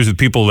got interviews with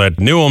people that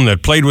knew him,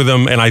 that played with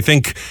him, and I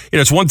think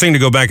it's one thing to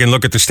go back and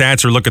look at the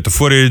stats or look at the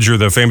footage or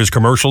the famous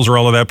commercials or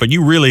all of that, but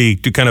you really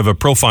do kind of a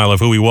profile of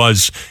who he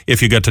was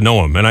if you get to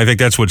know him, and I think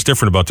that's what's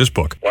different about this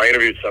book. Well, I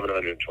interviewed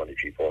 720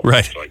 people,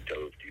 right? So I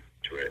dove deep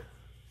into it.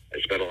 I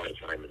spent a lot of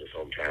time in his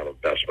hometown of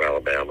Bessemer,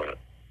 Alabama.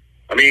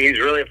 I mean, he's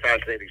really a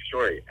fascinating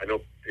story. I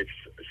know it's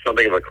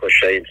something of a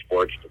cliche in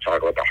sports to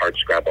talk about the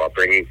hardscrabble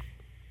upbringing,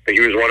 but he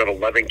was one of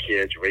 11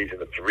 kids raised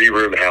in a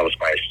 3-room house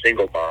by a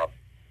single mom.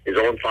 His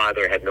own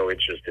father had no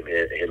interest in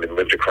him and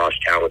lived across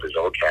town with his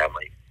own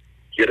family.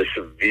 He had a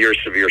severe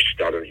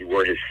stutter. He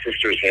wore his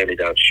sister's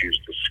hand-me-down shoes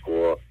to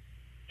school.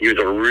 He was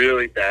a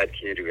really bad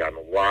kid who got in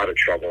a lot of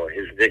trouble.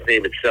 His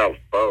nickname itself,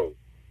 Bo,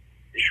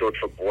 is short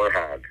for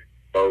Boerhog.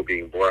 Bo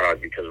being Boerhog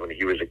because when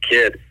he was a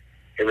kid,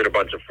 him and a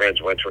bunch of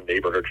friends went to a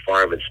neighborhood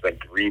farm and spent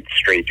 3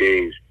 straight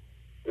days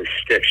with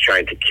sticks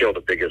trying to kill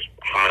the biggest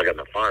hog on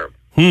the farm.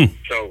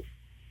 So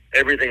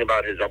everything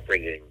about his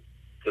upbringing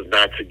does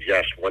not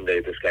suggest one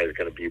day this guy is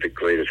going to be the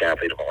greatest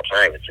athlete of all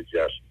time. It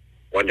suggests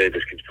one day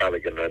this kid's probably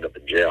going to end up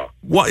in jail.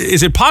 Well,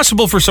 is it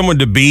possible for someone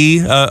to be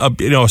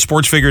a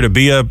sports figure, to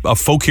be a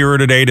folk hero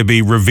today, to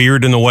be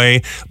revered in the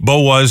way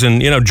Bo was,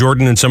 and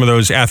Jordan and some of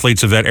those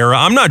athletes of that era?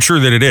 I'm not sure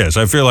that it is.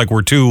 I feel like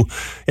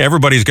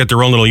everybody's got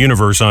their own little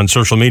universe on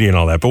social media and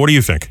all that. But what do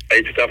you think?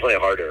 It's definitely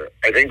harder.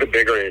 I think the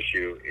bigger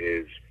issue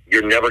is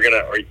you're never going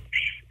to, or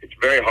it's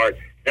very hard.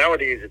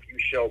 Nowadays, if you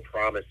show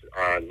promise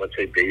on, let's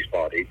say,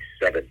 baseball at age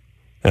 7,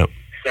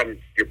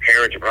 your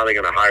parents are probably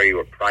going to hire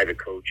you a private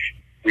coach.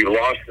 We've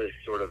lost this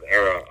sort of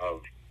era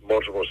of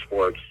multiple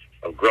sports,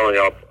 of growing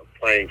up, of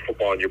playing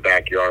football in your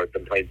backyard,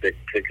 then playing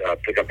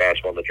pickup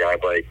basketball in the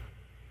driveway.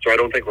 So I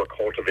don't think we're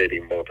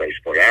cultivating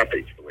multi-sport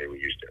athletes the way we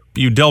used to.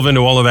 You delve into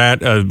all of that.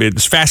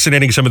 It's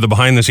fascinating, some of the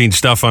behind-the-scenes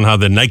stuff on how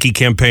the Nike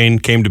campaign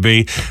came to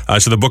be.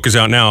 So the book is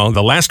out now,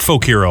 The Last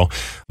Folk Hero,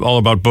 all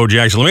about Bo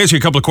Jackson. Let me ask you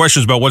a couple of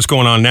questions about what's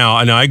going on now.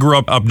 I grew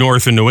up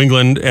north in New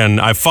England, and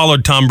I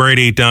followed Tom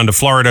Brady down to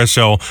Florida,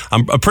 so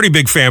I'm a pretty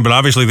big fan, but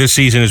obviously this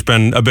season has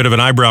been a bit of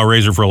an eyebrow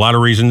raiser for a lot of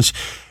reasons.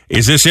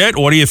 Is this it?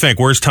 What do you think?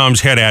 Where's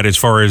Tom's head at as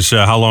far as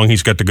how long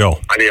he's got to go?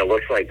 I mean, it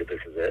looks like that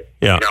this is it.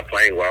 Yeah. He's not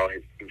playing well. He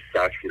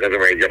sucks. He doesn't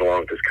really get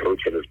along with his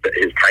coach, and his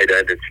tight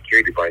end and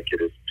security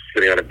blanket is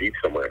sitting on a beach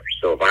somewhere.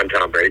 So if I'm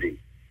Tom Brady,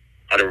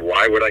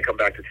 why would I come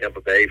back to Tampa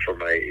Bay for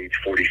my age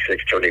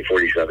 46, turning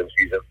 47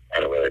 season?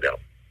 I don't really know.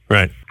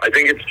 Right. I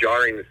think it's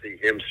jarring to see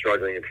him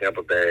struggling in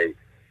Tampa Bay,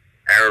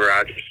 Aaron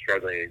Rodgers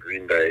struggling in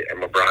Green Bay,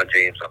 and LeBron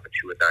James on the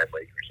 2-9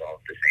 Lakers all at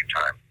the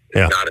same time.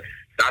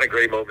 It's not a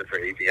great moment for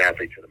aging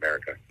athletes in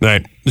America.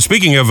 Right.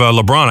 Speaking of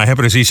LeBron, I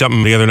happened to see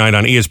something the other night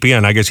on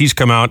ESPN. I guess he's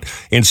come out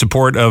in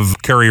support of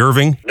Kyrie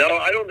Irving. No,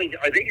 I don't think.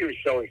 I think he was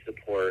showing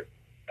support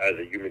as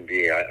a human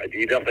being.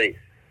 He definitely,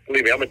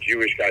 believe me, I'm a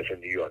Jewish guy from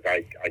New York.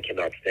 I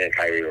cannot stand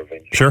Kyrie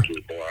Irving. Sure. He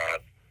was a moron.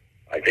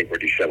 I think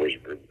what he said was,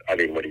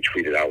 what he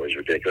tweeted out was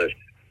ridiculous.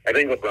 I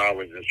think LeBron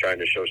was just trying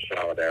to show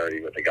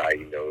solidarity with the guy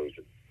he knows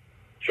and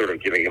sort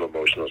of giving him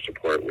emotional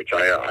support, which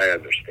I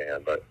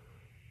understand, but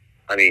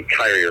I mean,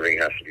 Kyrie Irving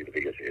has to be the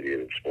biggest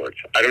idiot in sports.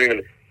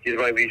 He's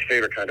my least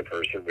favorite kind of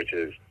person, which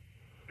is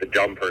the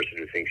dumb person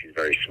who thinks he's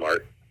very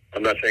smart.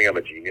 I'm not saying I'm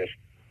a genius,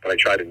 but I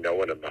try to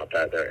know him about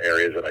that. There are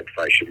areas that I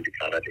probably shouldn't be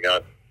commenting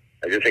on.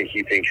 I just think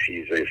he thinks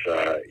he's this,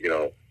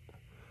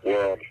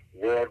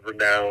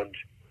 world-renowned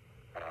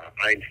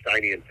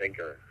Einsteinian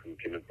thinker who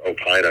can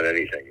opine on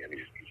anything, and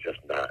he's just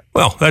not.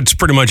 Well, that's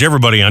pretty much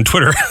everybody on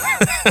Twitter.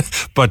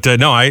 But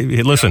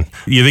listen.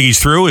 You think he's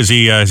through? Has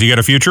he got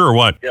a future or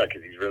what? Yeah,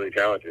 because he's really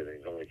talented, and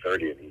he's only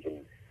 30, and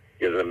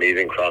he has an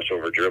amazing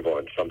crossover dribble,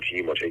 and some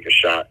team will take a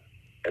shot,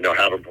 and they'll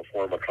have him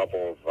perform a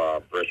couple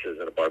of brisses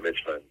and a bar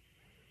mitzvah, and,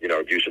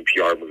 do some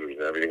PR moves,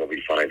 and everything will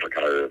be fine for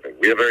Kyrie Irving.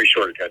 We have very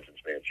short attention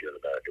spans here in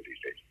America these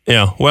days.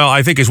 Yeah, well,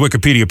 I think his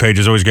Wikipedia page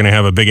is always going to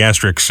have a big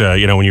asterisk.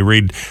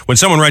 When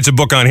someone writes a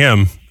book on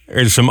him,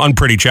 there's some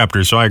unpretty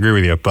chapters, so I agree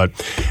with you. But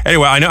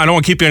anyway, I don't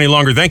want to keep you any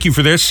longer. Thank you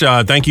for this.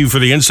 Thank you for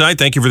the insight.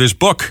 Thank you for this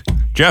book.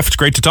 Jeff, it's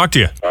great to talk to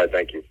you. All right,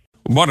 thank you.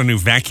 Bought a new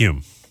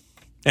vacuum,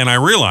 and I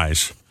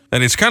realize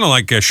that it's kind of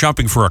like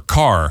shopping for a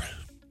car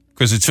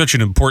because it's such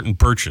an important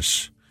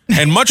purchase.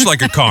 And much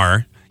like a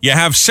car, you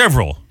have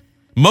several.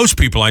 Most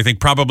people, I think,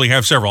 probably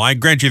have several. I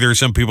grant you there are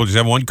some people just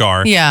have one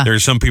car. Yeah. There are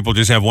some people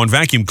just have one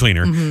vacuum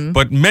cleaner. Mm-hmm.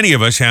 But many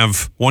of us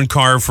have one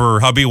car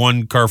for hubby,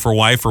 one car for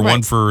wife, or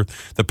one for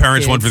the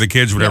parents, one for the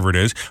kids, whatever it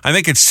is. I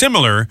think it's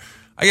similar.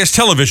 I guess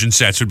television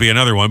sets would be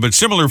another one, but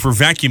similar for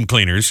vacuum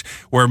cleaners,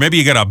 where maybe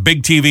you got a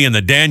big TV in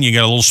the den, you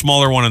got a little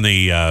smaller one in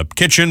the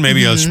kitchen,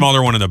 maybe a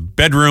smaller one in the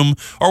bedroom,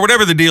 or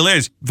whatever the deal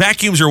is.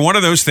 Vacuums are one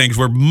of those things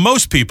where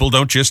most people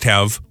don't just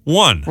have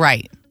one.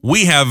 Right.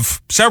 We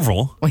have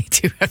several. We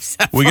do have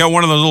several. We got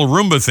one of those little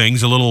Roomba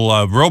things, a little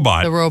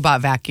robot. The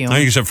robot vacuum. I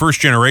think it's a first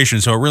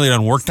generation, so it really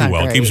doesn't work too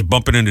well. It keeps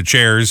bumping into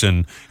chairs,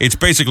 and it's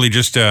basically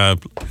just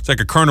it's like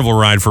a carnival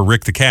ride for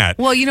Rick the cat.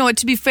 Well, you know what?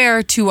 To be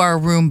fair to our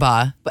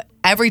Roomba, but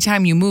every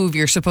time you move,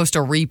 you're supposed to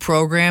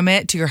reprogram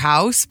it to your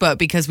house. But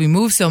because we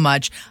move so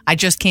much, I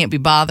just can't be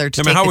bothered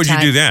to take the time. How would you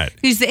do that?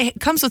 Because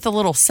it comes with a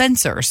little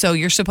sensor. So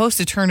you're supposed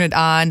to turn it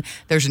on.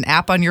 There's an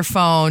app on your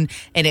phone,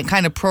 and it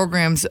kind of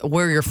programs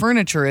where your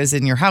furniture is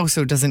in your house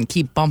so it doesn't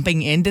keep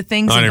bumping into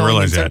things. I didn't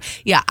realize that.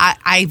 Yeah,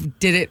 I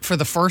did it for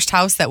the first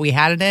house that we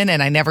had it in,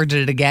 and I never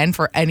did it again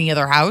for any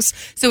other house.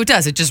 So it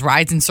does. It just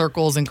rides in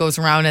circles and goes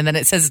around, and then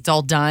it says it's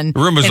all done.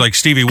 Roomba's like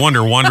Stevie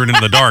Wonder wandering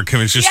into the dark. I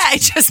mean, it's just, yeah,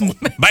 it just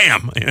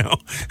bam,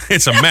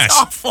 it's a mess.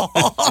 Awful.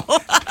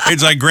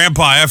 It's like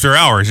Grandpa after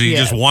hours. He's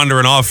just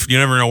wandering off. You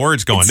never know where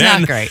it's going. It's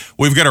not great.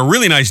 We've got a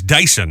really nice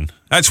Dyson.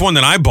 That's one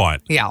that I bought.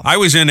 Yeah. I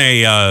was in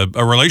a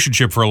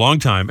relationship for a long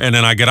time, and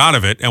then I got out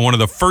of it, and one of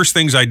the first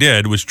things I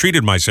did was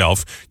treated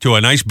myself to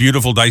a nice,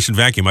 beautiful Dyson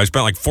vacuum. I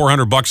spent like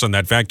 $400 on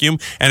that vacuum,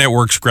 and it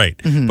works great.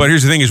 Mm-hmm. But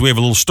here's the thing is we have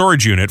a little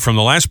storage unit from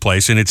the last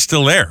place, and it's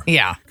still there.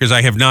 Yeah. Because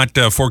I have not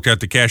forked out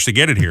the cash to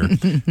get it here.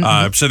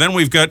 So then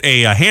we've got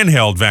a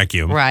handheld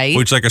vacuum, right,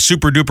 which is like a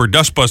super-duper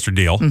dustbuster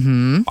deal.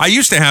 Mm-hmm. I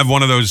used to have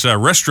one of those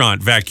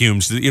restaurant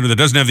vacuums, that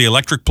doesn't have the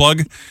electric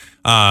plug.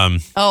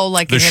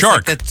 Like the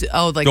Shark.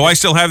 Like do I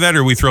still have that,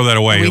 or we throw that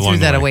away? We threw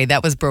that away.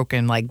 That was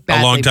broken, like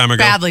badly, a long time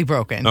ago. Badly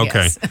broken.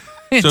 Okay.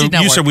 Yes. So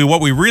you said what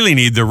we really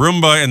need, the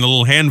Roomba and the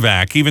little hand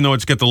vac, even though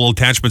it's got the little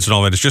attachments and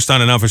all that, it's just not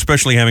enough,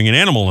 especially having an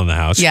animal in the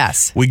house.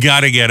 Yes. We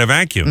got to get a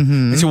vacuum.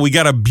 Mm-hmm. So we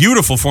got a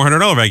beautiful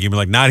 $400 vacuum. We're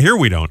like, not here,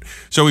 we don't.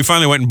 So we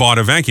finally went and bought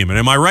a vacuum. And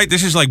am I right?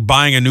 This is like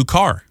buying a new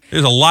car.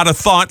 There's a lot of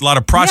thought, a lot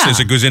of process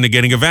that goes into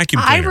getting a vacuum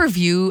cleaner.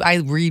 I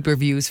read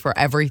reviews for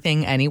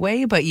everything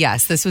anyway, but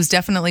yes, this was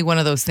definitely one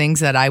of those things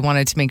that I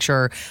wanted to make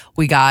sure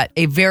we got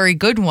a very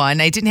good one.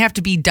 It didn't have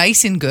to be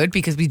Dyson good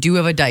because we do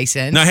have a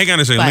Dyson. Now, hang on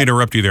a second. Let me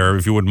interrupt you there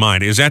if you wouldn't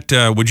mind. Is that,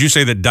 would you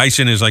say that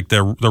Dyson is like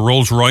the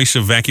Rolls Royce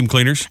of vacuum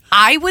cleaners?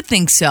 I would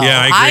think so. Yeah,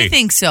 I agree. I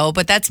think so,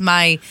 but that's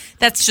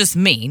just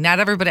me.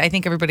 Not everybody. I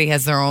think everybody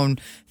has their own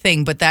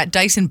thing, but that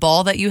Dyson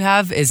ball that you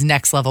have is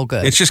next level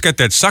good. It's just got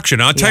that suction.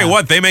 I'll tell you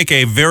what, they make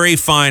a very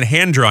fine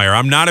hand dryer.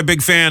 I'm not a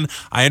big fan.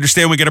 I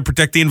understand we got to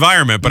protect the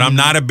environment, but I'm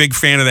not a big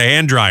fan of the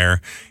hand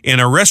dryer in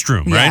a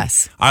restroom, right?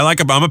 Yes.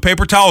 I'm a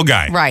paper towel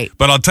guy. Right.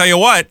 But I'll tell you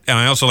what, and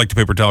I also like the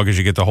paper towel because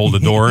you get to hold the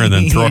door and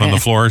then throw it on the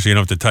floor so you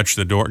don't have to touch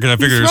the door. Because I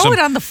figure throw it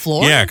on the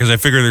floor? Yeah, because I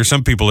figure there's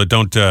some people that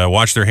don't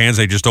wash their hands.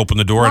 They just open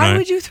the door. Why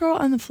would you throw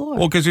it on the floor?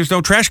 Well, because there's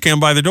no trash can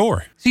by the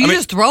door. So you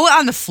just throw it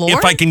on the floor?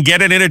 If I can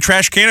get it in a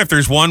trash can, if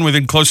there's one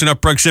within close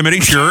enough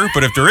proximity, sure.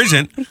 But if there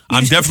isn't,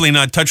 I'm definitely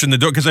not touching the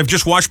door because I've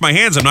just washed my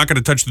hands. I'm not going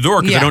to touch the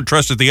door because I don't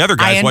trust that the other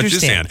guys watch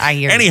his hand. I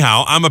hear you.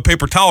 Anyhow, I'm a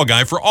paper towel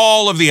guy for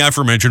all of the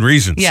aforementioned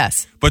reasons.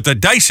 Yes. But the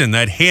Dyson,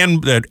 that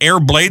air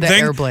blade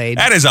thing,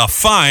 that is a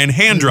fine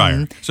hand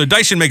dryer. So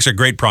Dyson makes a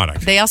great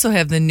product. They also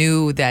have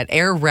that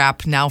air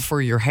wrap now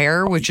for your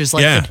hair, which is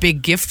like the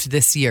big gift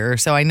this year.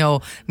 So I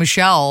know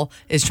Michelle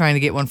is trying to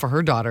get one for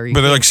her daughter.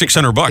 But they're like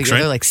 $600, right?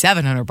 They're like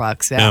 $700.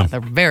 Yeah, they're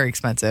very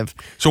expensive.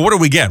 So what do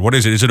we get? What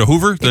is it? Is it a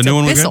Hoover? The new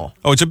one we get?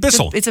 Oh, it's a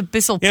Bissell. It's a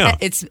Bissell pet.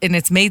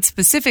 It's made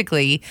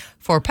specifically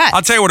for pets.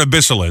 I'll tell you what a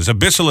Bissell is. A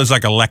Bissell is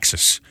like a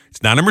Lexus.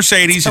 It's not a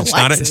Mercedes. It's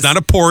not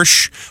a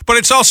Porsche, but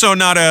it's also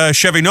not a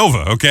Chevy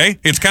Nova. Okay,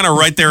 it's kind of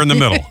right there in the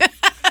middle.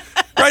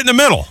 Right in the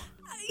middle.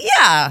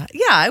 Yeah,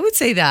 I would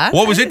say that.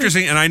 What was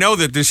interesting, and I know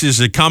that this is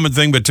a common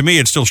thing, but to me,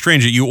 it's still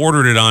strange that you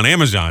ordered it on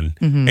Amazon.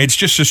 Mm-hmm.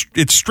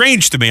 It's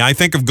strange to me. I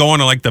think of going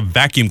to like the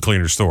vacuum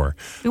cleaner store.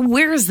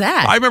 Where is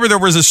that? I remember there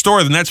was a store,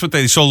 and that's what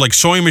they sold, like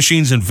sewing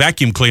machines and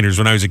vacuum cleaners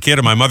when I was a kid.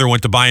 And my mother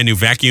went to buy a new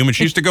vacuum, and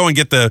she used to go and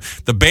get the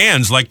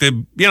bands, like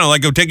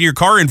like go take your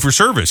car in for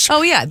service.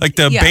 Oh, yeah. Like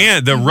the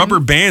band, the rubber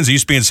bands that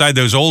used to be inside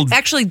those old.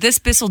 Actually, this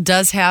Bissell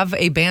does have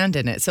a band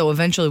in it, so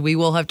eventually we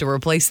will have to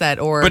replace that.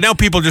 But now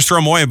people just throw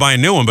them away and buy a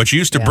new one. But you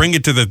used to bring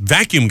it to the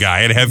vacuum guy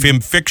and have him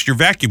fix your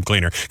vacuum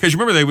cleaner. Because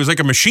remember, there was like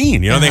a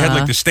machine. They had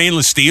like the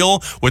stainless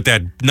steel with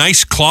that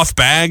nice cloth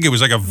bag. It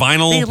was like a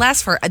vinyl.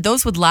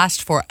 Those would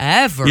last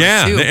forever.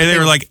 Yeah, too. and they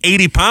were like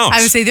 80 pounds.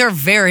 I would say they're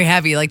very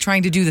heavy. Like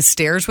trying to do the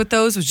stairs with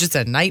those was just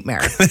a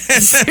nightmare.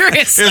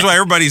 Seriously. Here's why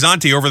everybody's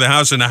auntie over the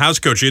house in the house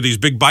coach. She had these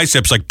big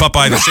biceps like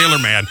Popeye the Sailor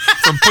Man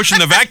from pushing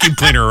the vacuum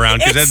cleaner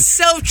around. It's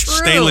so true.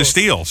 Stainless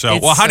steel. So,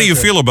 It's how do you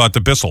true. feel about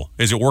the Bissell?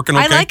 Is it working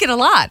okay? I like it a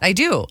lot. I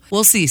do.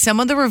 We'll see. Some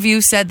of the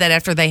reviews said that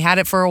after they had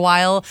it for a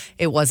while,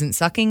 it wasn't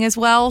sucking as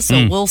well.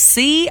 So we'll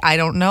see. I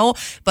don't know.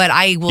 But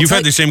I will. You've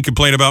had the same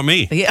complaint about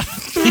me. Yeah.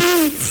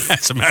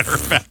 As a matter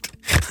of fact.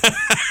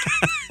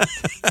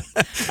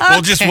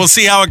 We'll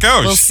see how it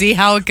goes. We'll see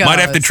how it goes. Might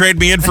have to trade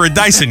me in for a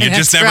Dyson. You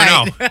just never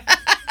know.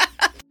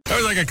 That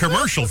was like a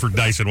commercial for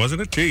Dyson,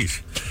 wasn't it?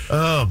 Jeez.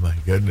 Oh, my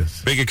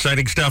goodness. Big,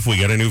 exciting stuff. We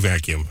got a new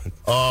vacuum.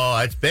 Oh,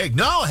 that's big.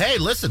 No, hey,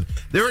 listen,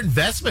 they're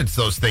investments,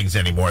 those things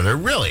anymore. They're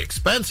really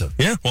expensive.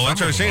 Yeah, well,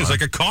 that's what I was saying. It's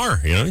like a car,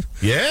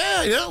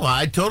 Yeah, well,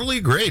 I totally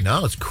agree.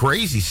 No, it's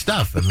crazy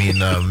stuff. I mean,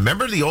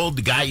 remember the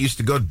old guy used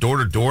to go door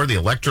to door, the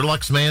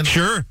Electrolux man?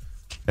 Sure.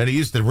 And he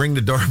used to ring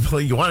the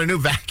doorbell. You want a new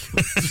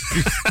vacuum?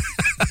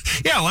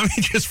 Yeah, let me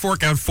just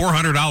fork out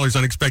 $400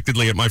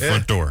 unexpectedly at my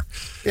front door.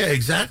 Yeah,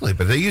 exactly.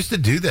 But they used to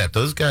do that.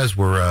 Those guys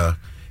were,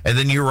 and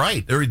then you're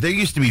right. There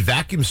used to be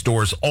vacuum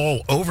stores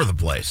all over the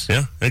place.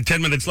 Yeah, and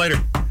 10 minutes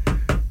later.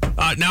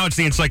 Now it's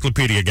the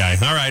encyclopedia guy.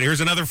 All right,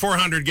 here's another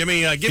 400. Give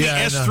me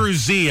S through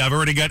Z. I've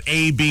already got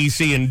A, B,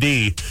 C, and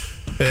D.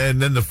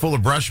 And then the Fuller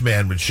Brush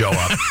man would show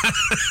up.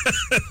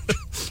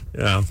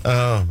 Yeah.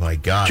 Oh, my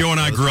God. Joe and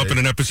I grew up in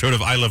an episode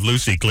of I Love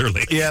Lucy,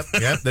 clearly. Yep.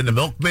 Then the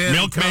milkman.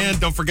 Milkman,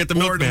 don't forget the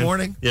milkman. In the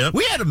morning. Yep.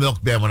 We had a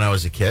milkman when I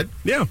was a kid.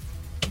 Yeah.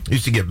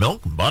 Used to get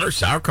milk, butter,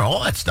 sauerkraut,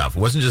 all that stuff. It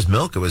wasn't just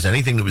milk; it was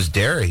anything that was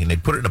dairy, and they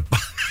put it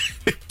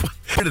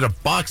in a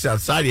box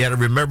outside. You had to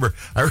remember.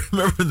 I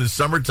remember in the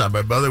summertime,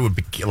 my mother would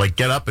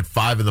get up at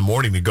 5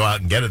 a.m. to go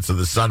out and get it, so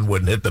the sun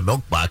wouldn't hit the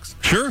milk box.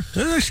 Sure,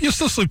 you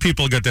still see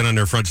people get that on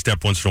their front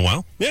step once in a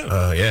while.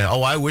 Yeah, yeah.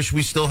 Oh, I wish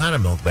we still had a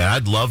milkman.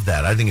 I'd love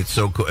that. I think it's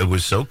so cool. It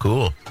was so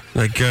cool.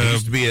 Like he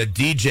used to be a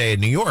DJ in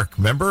New York.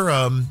 Remember?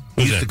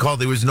 He used to call.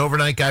 There was an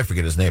overnight guy. I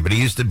forget his name, but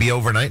he used to be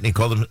overnight, and he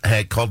called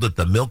it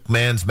the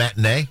Milkman's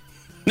Matinee.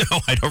 No,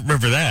 I don't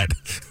remember that.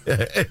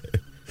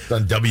 It's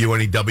on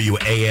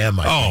WNEW AM.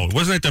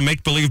 Wasn't it the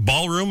Make Believe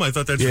Ballroom? I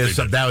thought that's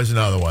that was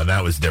another one.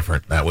 That was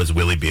different. That was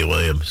Willie B.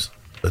 Williams.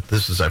 But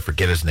this is, I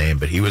forget his name,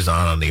 but he was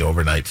on the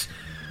overnights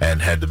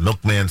and had the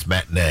Milkman's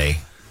Matinee.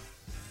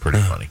 Pretty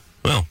funny.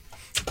 Well,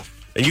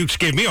 and you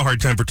gave me a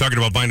hard time for talking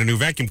about buying a new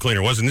vacuum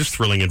cleaner. Wasn't this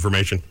thrilling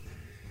information?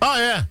 Oh,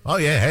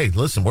 yeah. Hey,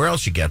 listen, where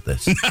else you get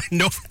this?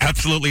 No,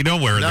 absolutely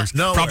nowhere. There's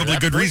probably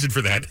good reason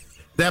for that.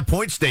 That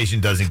point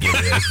station doesn't give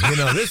you this.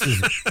 This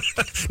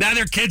is... Now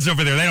they're kids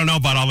over there. They don't know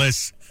about all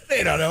this.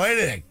 They don't know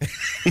anything.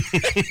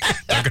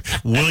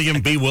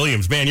 William B.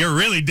 Williams. Man, you're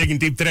really digging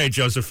deep today,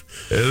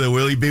 Joseph. The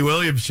Willie B.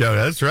 Williams show.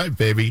 That's right,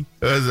 baby.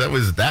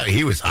 That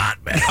he was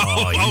hot, man.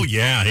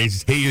 Yeah.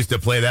 He used to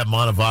play that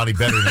Montevanti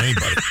better than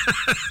anybody.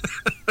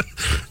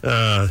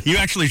 You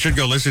actually should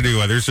go listen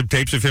to there's some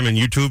tapes of him on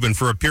YouTube, and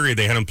for a period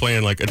they had him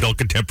playing like adult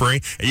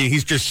contemporary.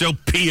 He's just so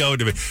P.O.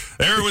 to me.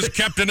 There was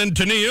Captain and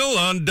Tennille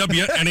on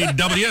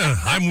WNEW.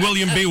 I'm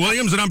William B.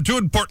 Williams, and I'm too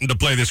important to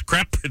play this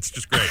crap. It's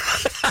just great.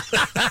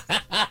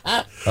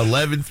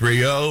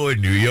 1130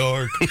 in New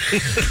York.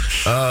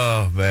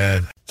 Oh,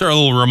 man. It's our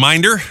little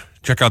reminder.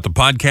 Check out the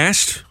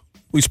podcast.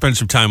 We spend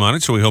some time on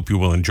it, so we hope you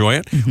will enjoy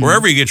it.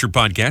 Wherever you get your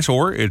podcast,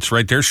 or it's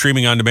right there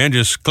streaming on demand,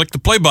 just click the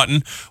play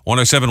button,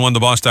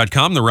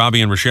 1071theboss.com, the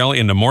Robbie and Rochelle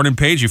in the morning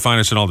page. You find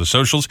us on all the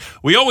socials.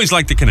 We always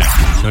like to connect.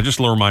 So just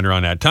a little reminder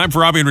on that. Time for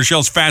Robbie and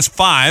Rochelle's Fast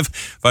 5.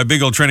 5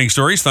 big old trending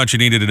stories. Thought you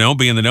needed to know.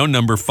 Be in the know.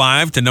 Number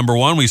 5 to number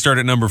 1. We start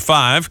at number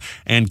 5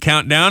 and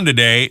count down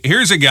today.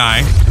 Here's a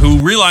guy who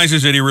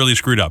realizes that he really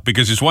screwed up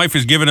because his wife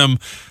has given him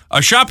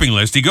a shopping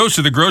list. He goes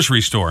to the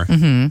grocery store.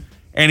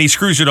 And he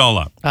screws it all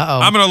up.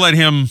 I'm going to let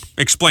him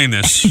explain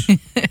this.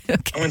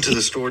 I went to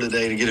the store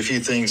today to get a few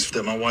things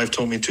that my wife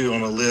told me to on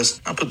a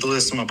list. I put the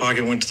list in my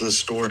pocket, went to the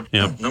store.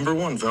 Yep. Number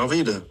 1,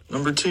 Velveeta.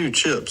 Number 2,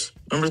 chips.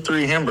 Number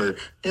 3, hamburger.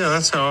 Yeah,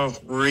 that's how I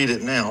read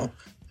it now.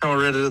 How I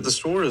read it at the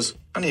store is,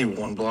 I need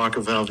 1 block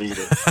of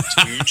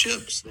Velveeta. 2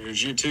 chips.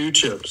 There's your 2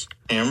 chips.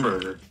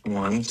 Hamburger.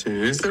 1,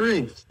 2,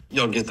 3.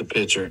 Y'all get the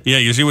picture. Yeah,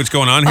 you see what's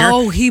going on here?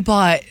 Oh, he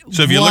bought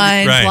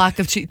one block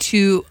of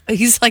two.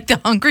 He's like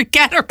the hungry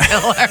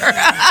caterpillar.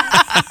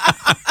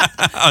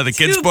 The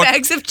kids' 2 book.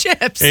 bags of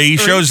chips. He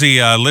shows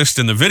the list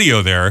in the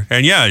video there,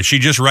 and yeah, she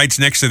just writes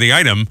next to the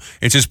item.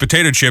 It says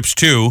potato chips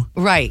 2.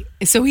 Right.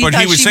 So he But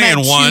thought he was she saying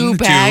meant 1, 2 2.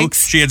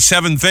 bags. She had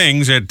 7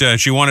 things that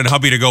she wanted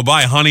hubby to go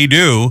buy.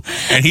 Honey-do.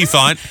 And he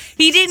thought,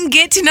 He didn't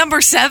get to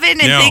number 7 and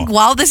No. think,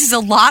 wow, this is a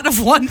lot of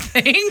one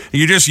thing.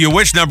 you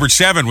wish number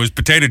 7 was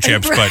potato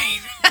chips, but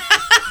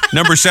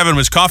number 7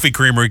 was coffee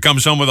creamer. He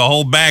comes home with a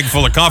whole bag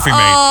full of coffee mate.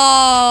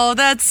 Oh,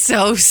 that's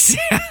so sad.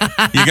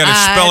 You got to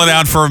spell it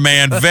out for a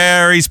man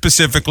very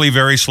specifically,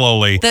 very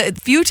slowly. The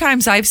few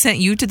times I've sent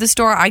you to the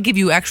store, I give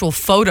you actual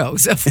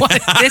photos of what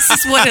this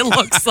is what it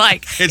looks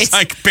like. It's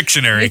like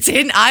Pictionary. It's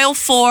in aisle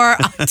 4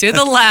 to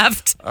the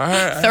left,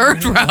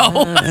 3rd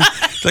row.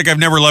 It's like I've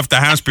never left the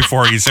house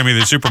before. You send me to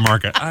the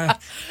supermarket.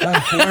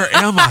 Where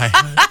am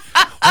I?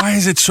 Why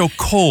is it so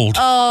cold?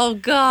 Oh,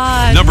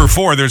 God. Number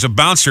 4, there's a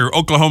bouncer,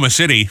 Oklahoma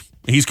City.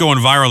 He's going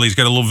viral. He's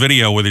got a little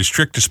video with his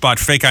trick to spot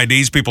fake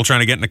IDs, people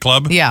trying to get in the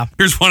club. Yeah.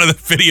 Here's one of the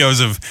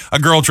videos of a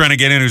girl trying to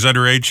get in who's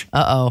underage.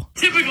 Uh-oh.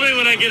 Typically,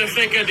 when I get a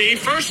fake ID,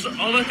 first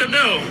I'll let them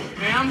know,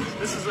 ma'am,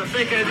 this is a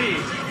fake ID,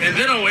 and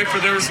then I'll wait for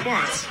their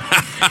response.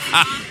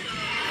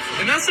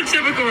 And that's the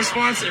typical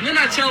response, and then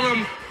I tell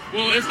them,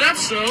 well, if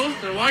that's so,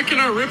 then why can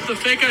I rip the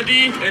fake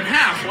ID in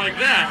half like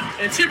that?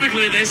 And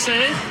typically they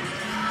say,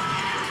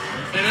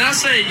 and I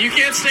say, you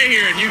can't stay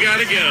here and you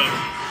gotta go.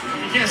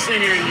 You can't stay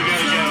here and you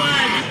gotta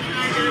go.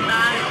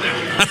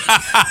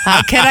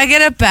 Can I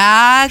get it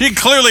back? You're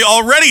clearly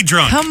already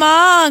drunk. Come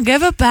on,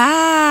 give it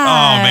back.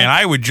 Oh, man,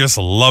 I would just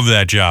love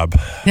that job.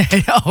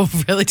 Oh,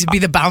 really? To be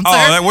the bouncer?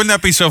 Oh, wouldn't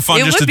that be so fun?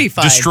 It just would to be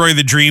fun. destroy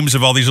the dreams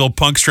of all these little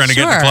punks trying to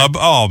get in the Sure. club?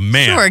 Oh,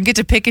 man. Sure, and get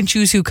to pick and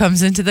choose who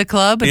comes into the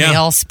club, and Yeah. they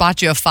all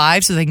spot you a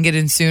 5 so they can get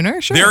in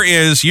sooner. Sure. There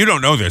is, you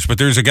don't know this, but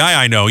there's a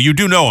guy I know. You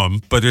do know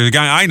him, but there's a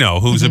guy I know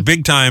who's a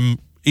big time.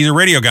 He's a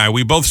radio guy.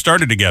 We both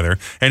started together,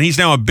 and he's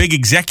now a big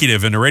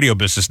executive in the radio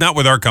business, not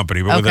with our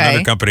company, but with Okay.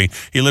 another company.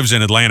 He lives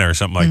in Atlanta or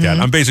something like that.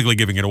 I'm basically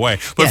giving it away.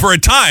 But Yes. for a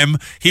time,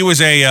 he was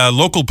a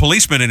local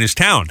policeman in his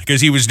town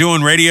because he was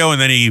doing radio,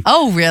 and then he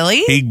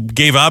really? he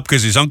gave up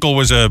because his uncle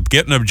was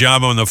getting a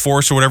job on the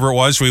force or whatever it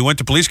was. So he went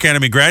to police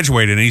academy,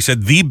 graduated, and he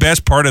said the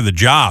best part of the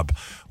job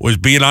was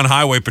being on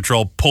highway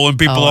patrol, pulling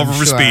people over I'm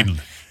for sure. speeding.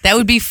 That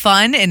would be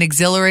fun and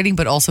exhilarating,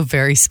 but also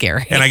very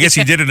scary. And I guess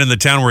he did it in the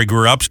town where he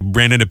grew up.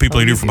 Ran into people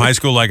he knew from high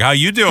school, like, "How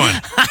you doing?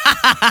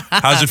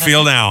 How's it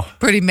feel now?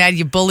 Pretty mad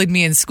you bullied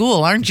me in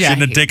school, aren't you?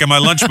 Shouldn't have taken my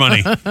lunch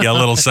money, you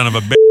little son of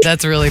a bitch."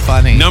 That's really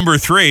funny. Number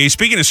 3,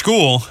 speaking of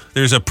school,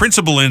 there's a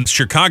principal in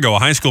Chicago, a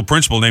high school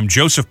principal named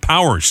Joseph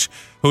Powers,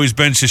 who has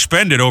been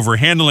suspended over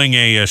handling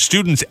a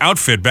student's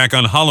outfit back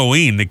on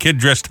Halloween. The kid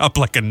dressed up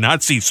like a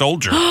Nazi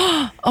soldier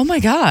Oh, my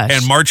gosh.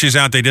 and marches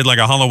out. They did like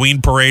a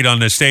Halloween parade on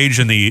the stage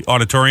in the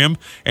auditorium,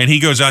 and he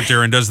goes out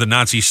there and does the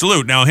Nazi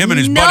salute. Now, him and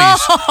his buddies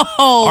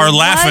are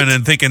laughing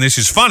and thinking this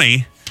is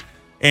funny.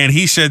 And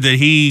he said that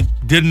he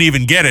didn't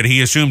even get it.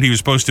 He assumed he was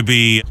supposed to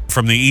be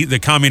from the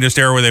communist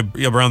era where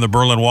they around the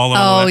Berlin Wall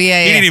and all Oh, that.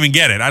 yeah, He yeah. didn't even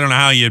get it. I don't know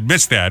how you'd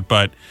missed that,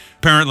 but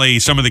apparently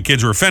some of the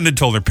kids were offended,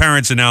 told their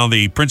parents, and now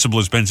the principal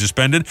has been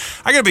suspended.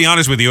 I got to be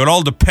honest with you. It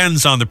all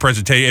depends on the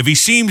presentation. If he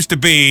seems to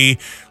be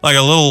like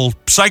a little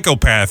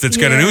psychopath that's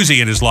got an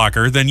Uzi in his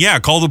locker, then yeah,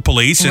 call the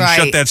police and Right.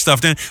 shut that stuff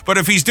down. But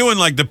if he's doing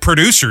like the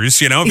producers,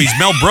 if he's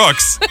Mel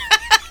Brooks,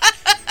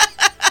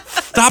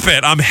 stop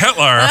it. I'm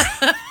Hitler.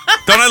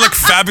 Don't I look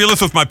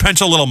fabulous with my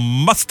pencil little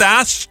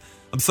mustache?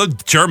 I'm so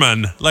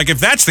German. Like, if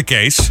that's the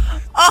case,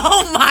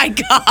 Oh, my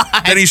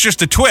God. then he's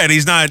just a twit. He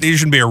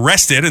shouldn't be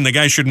arrested, and the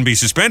guy shouldn't be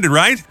suspended,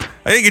 right?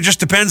 I think it just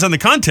depends on the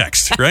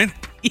context, right?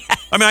 Yeah.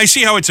 I mean, I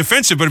see how it's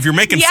offensive, but if you're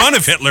making Yes. fun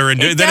of Hitler,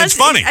 then does- it's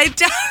funny. It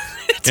does.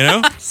 It You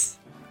know? does.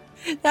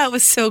 That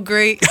was so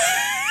great.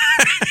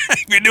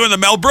 If you're doing the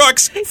Mel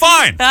Brooks,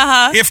 fine.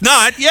 Uh-huh. If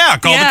not, yeah,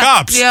 call the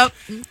cops. Yep.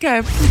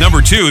 Okay.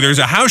 Number 2, there's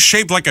a house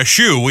shaped like a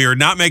shoe. We are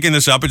not making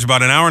this up. It's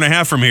about an hour and a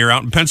half from here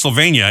out in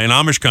Pennsylvania in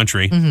Amish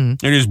country.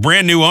 Mm-hmm. It is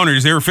brand new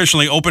owners. They're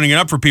officially opening it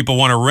up for people who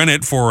want to rent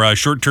it for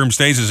short-term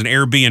stays as an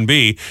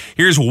Airbnb.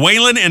 Here's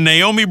Waylon and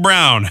Naomi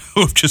Brown,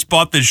 who have just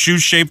bought this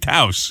shoe-shaped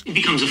house. It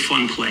becomes a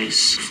fun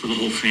place for the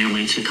whole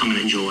family to come and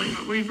enjoy.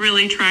 We've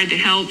really tried to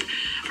help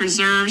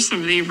preserve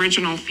some of the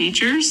original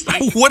features.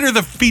 What are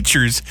the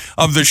features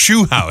of the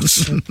shoe house?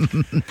 Is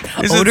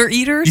it Odor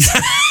eaters?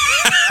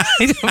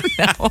 I don't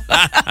know.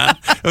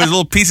 those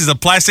little pieces of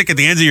plastic at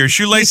the ends of your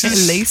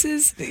shoelaces?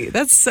 Laces?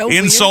 That's so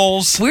weird.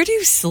 Insoles? Where do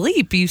you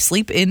sleep? You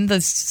sleep in the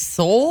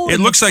sole? It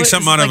looks like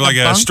something out of like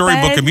a bunk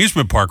storybook bed?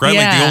 amusement park, right?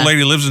 Like the Yeah. old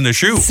lady lives in the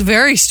shoe. It's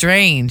very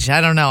strange. I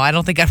don't know. I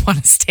don't think I'd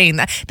want to stay in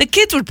that. The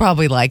kids would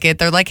probably like it.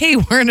 They're like, hey,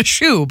 we're in a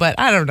shoe, but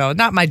I don't know.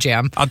 Not my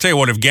jam. I'll tell you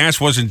what, if gas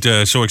wasn't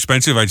so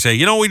expensive, I'd say,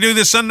 you know what we do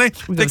this Sunday?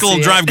 Take a little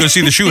see drive, it. go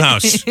see the shoe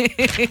house.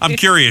 I'm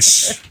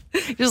curious.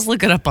 Just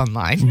look it up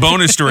online.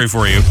 Bonus story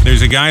for you.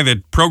 There's a guy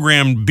that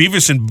programmed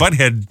Beavis and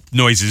Butthead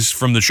noises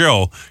from the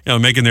show,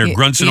 making their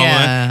grunts and all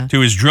Yeah. that, to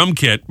his drum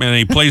kit. And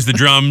he plays the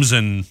drums,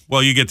 and,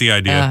 well, you get the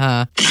idea.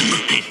 Uh-huh.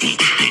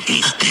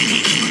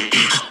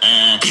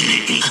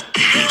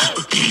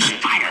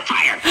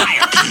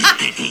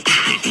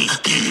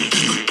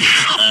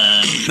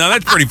 Now,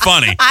 that's pretty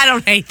funny. I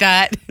don't hate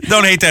that.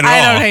 Don't hate that at all.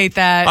 I don't hate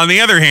that. On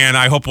the other hand,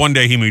 I hope one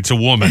day he meets a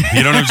woman.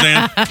 You know what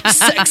I'm saying?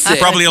 Sexy.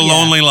 Probably a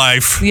lonely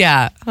life.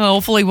 Yeah,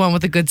 hopefully one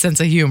with a good sense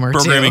of humor,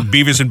 Programming too.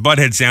 Beavis and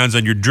Butthead sounds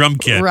on your drum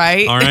kit.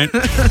 Right. All right.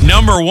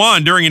 Number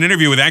one, during an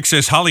interview with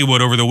Access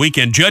Hollywood over the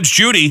weekend, Judge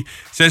Judy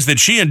says that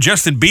she and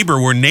Justin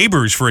Bieber were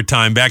neighbors for a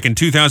time back in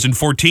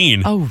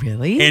 2014. Oh,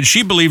 really? And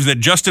she believes that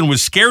Justin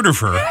was scared of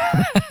her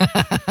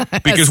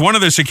because one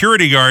of the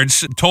security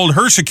guards told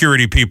her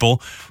security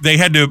people they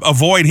had to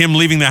avoid him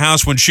leaving the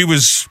house when she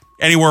was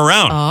anywhere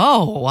around.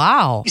 Oh,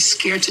 wow. You're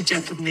scared to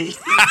death of me.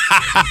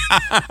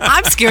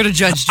 I'm scared of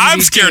Judge Judy.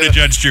 I'm scared too. of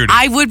Judge Judy.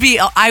 I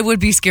would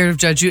be scared of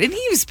Judge Judy. And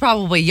he was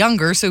probably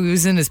younger, so he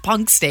was in his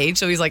punk stage.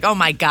 So he's like, oh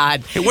my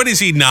God. Hey, what is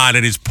he not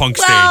at his punk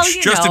Well, stage?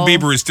 you Justin know.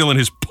 Bieber is still in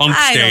his punk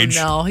I stage.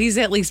 don't know. He's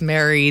at least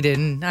married,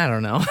 and I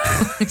don't know.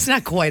 He's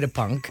not quite a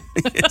punk.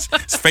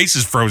 His face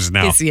is frozen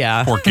now.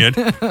 Yeah. Poor kid.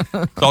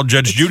 It's all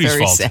Judge Judy's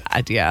Very fault.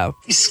 sad, yeah.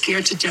 You're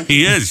scared to death.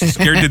 He is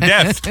scared to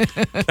death.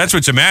 That's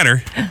what's the matter.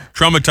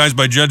 Traumatized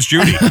by Judge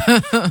Judy.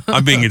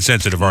 I'm being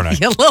insensitive, aren't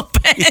I? A little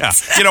bit. Yeah.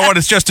 You know what?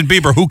 It's Justin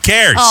Bieber. Who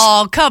cares?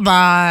 Oh, come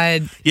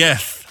on.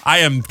 Yes, I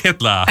am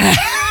Hitler.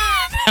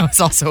 That was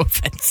also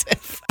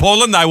offensive.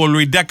 Poland, I will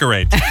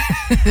redecorate.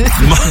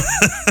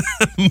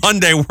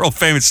 Monday, world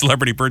famous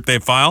celebrity birthday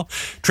file.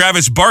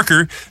 Travis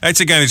Barker, that's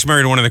the guy that's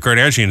married to one of the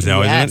Kardashians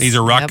now, Yes. isn't it? He's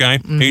a rock Yep. guy.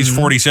 He's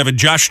 47.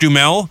 Josh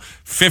Duhamel,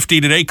 50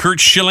 today. Kurt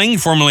Schilling,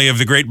 formerly of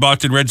the great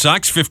Boston Red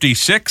Sox,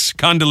 56.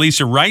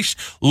 Condoleezza Rice.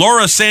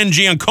 Laura San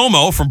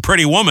Giacomo from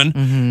Pretty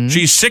Woman.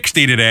 She's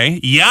 60 today.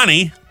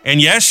 Yanni. And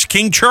yes,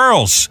 King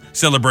Charles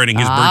celebrating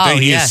his birthday.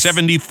 He yes. is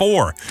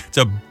 74. It's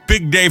a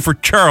big day for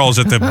Charles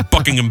at the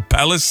Buckingham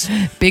Palace.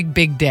 Big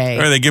day.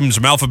 Or they give him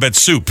some alphabet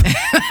soup.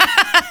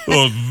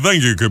 Oh,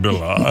 thank you,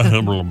 Camilla.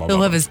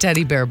 He'll have his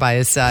teddy bear by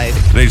his side.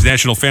 Today's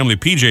National Family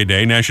PJ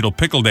Day, National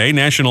Pickle Day,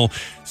 National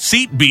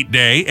Seat Beat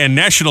Day, and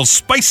National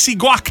Spicy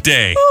Guac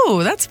Day.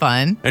 Ooh, that's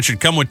fun. That should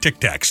come with Tic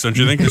Tacs, don't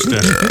you think?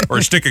 Just or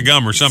a stick of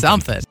gum or something.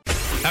 Something.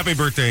 Happy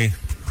birthday,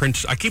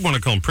 Prince. I keep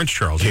wanting to call him Prince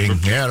Charles. King.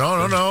 Yeah,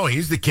 no.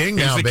 He's the king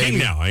He's now, the baby. king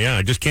now. Yeah,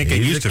 I just can't get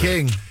He's used the to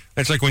king. it.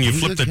 That's like when you He's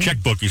flip the the king.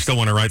 checkbook, you still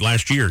want to write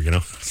last year, you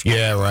know?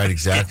 Yeah, right,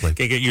 exactly.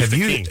 Can't get used Have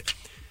to you- king.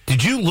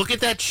 Did you look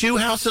at that shoe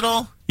house at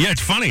all? Yeah, it's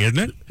funny, isn't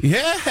it?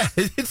 Yeah,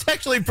 it's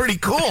actually pretty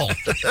cool.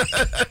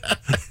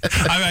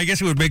 I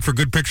guess it would make for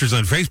good pictures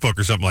on Facebook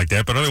or something like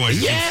that, but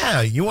otherwise...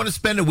 Yeah, you want to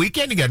spend a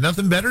weekend, you got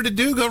nothing better to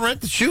do, go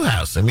rent the shoe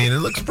house. I mean, it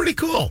looks pretty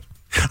cool.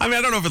 I mean,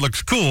 I don't know if it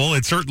looks cool.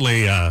 It's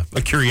certainly a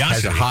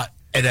curiosity.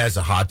 It has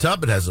a hot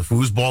tub. It has a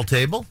foosball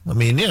table. I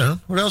mean, you know,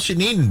 what else you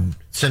need in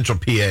Central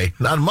PA?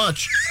 Not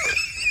much.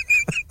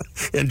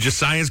 And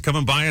Josiah's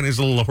coming by on his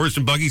little horse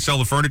and buggy, sell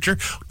the furniture.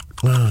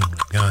 Oh, my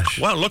gosh.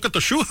 Wow, look at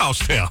the shoe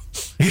house there.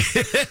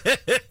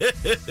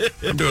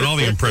 I'm doing all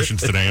the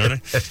impressions today, aren't I?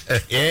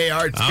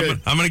 Yeah, it's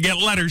good. I'm going to get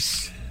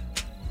letters.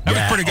 That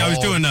Yeah, was pretty good. I was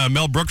doing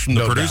Mel Brooks from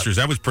the no doubt. producers.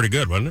 That was pretty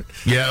good, wasn't it?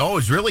 Yeah, oh,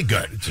 it's really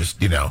good. It's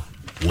just, you know,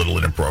 a little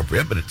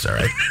inappropriate, but it's all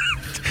right.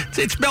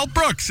 It's Mel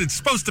Brooks. It's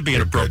supposed to be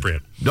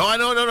inappropriate. No, I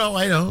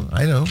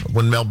know.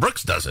 When Mel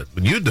Brooks does it,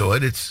 when you do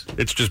it, it's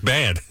just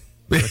bad.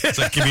 It's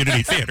like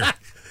community theater.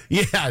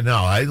 Yeah,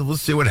 no, we'll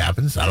see what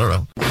happens. I don't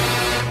know.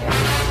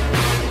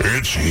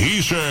 It's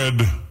He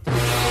Said,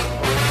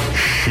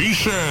 She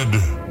Said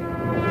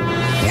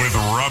with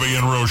Robbie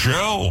and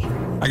Rochelle.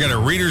 I got a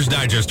Reader's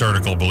Digest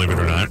article, believe it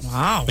or not.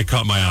 Wow. It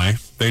caught my eye.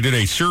 They did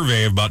a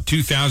survey of about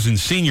 2,000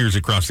 seniors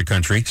across the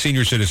country,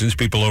 senior citizens,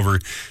 people over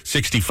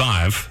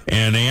 65,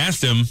 and they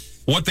asked them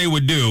what they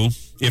would do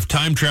if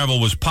time travel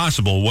was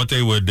possible, what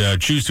they would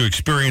choose to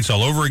experience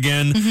all over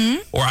again,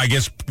 or I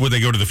guess would they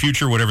go to the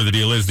future, whatever the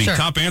deal is. The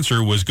top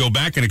answer was go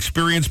back and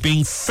experience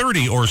being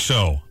 30 or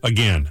so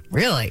again.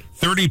 Really?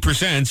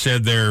 30%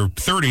 said their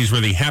 30s were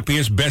the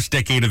happiest, best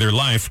decade of their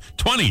life.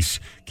 20s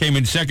came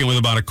in second with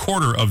about a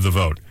quarter of the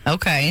vote.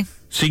 Okay.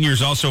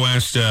 Seniors also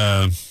asked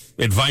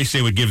advice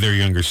they would give their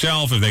younger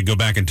self if they go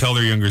back and tell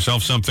their younger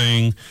self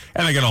something.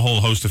 And I got a whole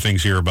host of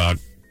things here about,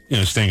 you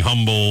know, staying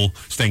humble,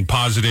 staying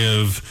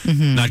positive,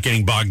 not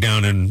getting bogged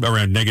down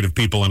around negative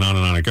people, and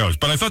on it goes.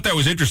 But I thought that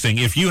was interesting.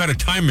 If you had a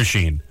time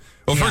machine,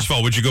 well, first of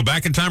all, would you go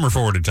back in time or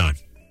forward in time?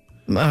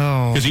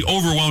 Oh. Because the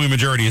overwhelming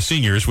majority of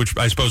seniors, which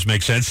I suppose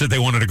makes sense, said they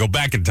wanted to go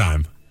back in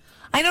time.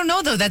 I don't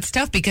know, though. That's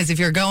tough because if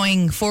you're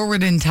going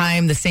forward in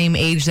time the same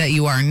age that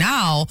you are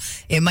now,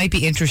 it might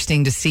be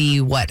interesting to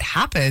see what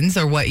happens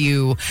or what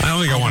you... I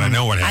don't think I want to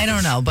know what happens. I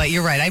don't know, but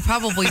you're right. I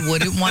probably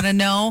wouldn't want to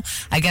know.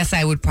 I guess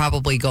I would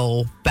probably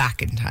go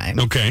back in time.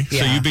 Okay, so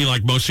Yeah. you'd be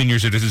like most senior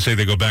citizens say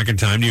they go back in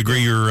time. Do you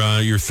agree your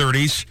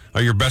 30s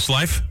are your best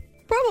life?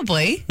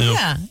 Probably, You know,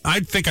 yeah.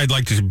 I think I'd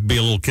like to be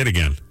a little kid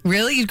again.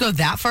 Really? You'd go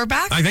that far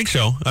back? I think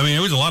so. I mean,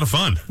 it was a lot of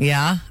fun.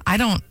 Yeah, I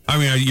don't... I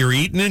mean, you're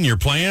eating and you're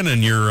playing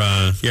and you're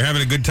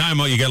having a good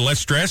time. Oh, you got less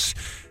stress.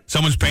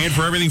 Someone's paying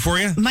for everything for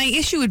you. My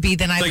issue would be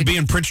then It's I like would...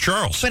 being Prince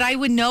Charles. But I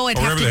would know I'd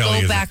Or have to whatever the hell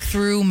he go is. back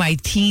through my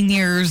teen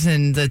years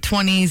and the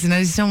 20s, and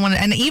I just don't want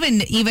to. And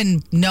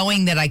even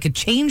knowing that I could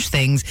change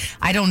things,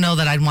 I don't know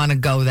that I'd want to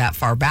go that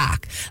far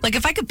back. Like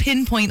if I could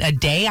pinpoint a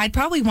day, I'd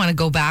probably want to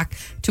go back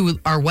to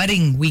our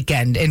wedding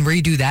weekend and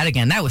redo that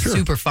again. That was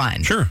super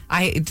fun. Sure.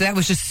 That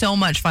was just so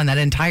much fun. That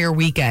entire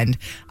weekend,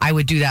 I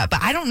would do that.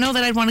 But I don't know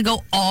that I'd want to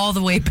go all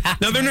the way back.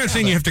 No, they're not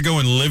saying you have to go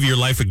and live your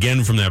life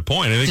again from that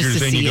point. I think Just you're to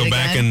saying you see go it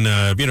back again?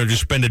 and,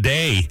 just spend a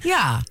day.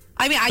 Yeah.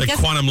 I mean, I Like guess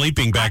quantum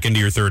leaping back into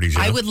your 30s.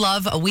 I would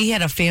love, we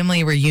had a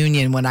family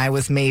reunion when I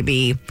was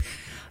maybe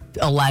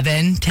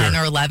 10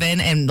 or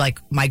 11, and like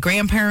my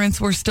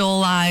grandparents were still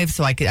alive,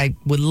 so I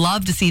would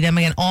love to see them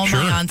again. All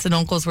my aunts and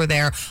uncles were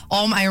there.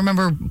 I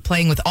remember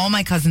playing with all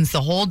my cousins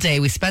the whole day.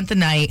 We spent the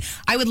night.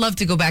 I would love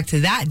to go back to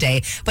that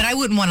day, but I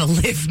wouldn't want to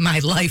live my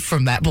life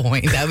from that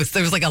point. There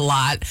was like a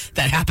lot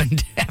that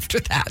happened after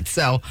that,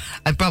 so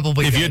I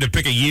probably If you had to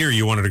pick a year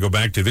you wanted to go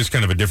back to, this is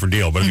kind of a different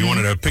deal, but if you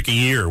wanted to pick a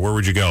year, where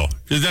would you go?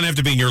 It doesn't have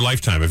to be in your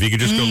lifetime. If you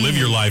could just go live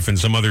your life in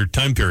some other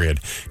time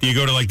period, do you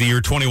go to like the year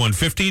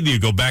 2150? Do you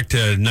go back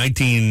to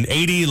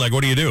 1980? Like,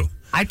 what do you do?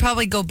 I'd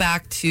probably go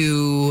back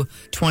to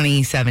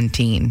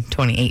 2017,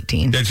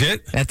 2018. That's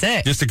it? That's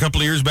it. Just a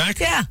couple of years back?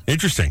 Yeah.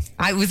 Interesting.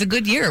 It was a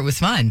good year. It was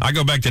fun. I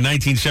go back to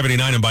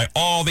 1979 and buy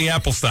all the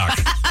Apple stock.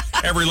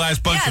 Every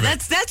last bunch of it.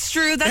 That's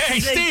true. Hey,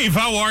 Steve,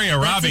 how are you?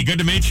 Robbie, good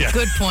to meet you.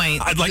 Good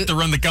point. I'd like to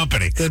run the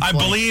company. I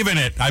believe in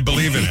it. I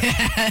believe in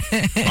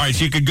it. All right,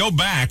 so you could go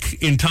back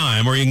in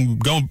time, or you can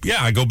go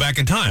back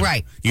in time.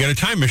 Right. You got a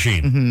time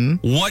machine.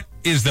 What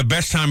is the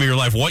best time of your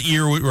life? What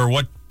year or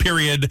what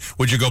period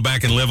would you go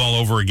back and live all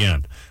over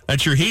again?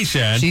 That's your he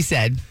said. She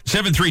said.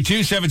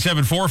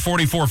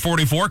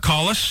 732-774-4444.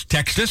 Call us,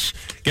 text us,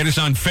 get us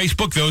on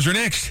Facebook. Those are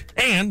next.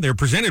 And they're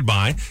presented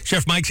by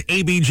Chef Mike's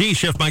ABG,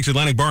 Chef Mike's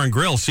Atlantic Bar and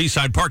Grill,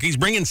 Seaside Park. He's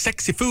bringing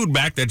sexy food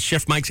back. That's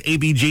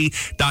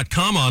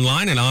chefmikesabg.com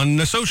online and on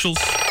the socials.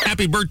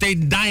 Happy birthday,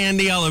 Diane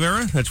de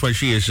Oliveira. That's why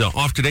she is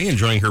off today,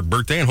 enjoying her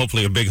birthday and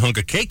hopefully a big hunk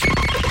of cake.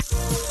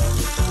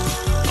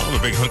 I'll have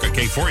a big hunk of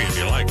cake for you if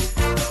you like.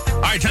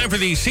 All right, time for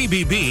the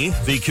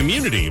CBB, the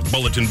Community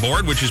Bulletin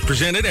Board, which is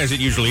presented, as it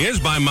usually is,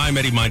 by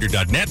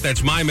MyMediMinder.net.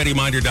 That's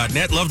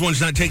MyMediMinder.net. Loved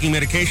ones not taking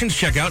medications,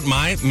 check out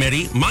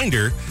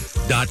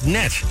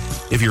MyMediMinder.net.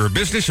 If you're a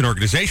business, an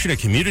organization, a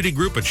community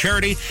group, a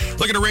charity,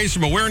 looking to raise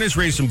some awareness,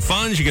 raise some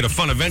funds, you get a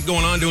fun event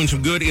going on, doing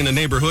some good in the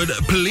neighborhood,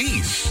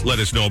 please let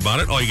us know about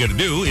it. All you got to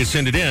do is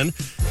send it in,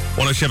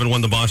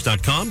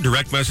 1071theboss.com,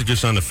 direct message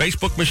us on the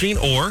Facebook machine,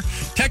 or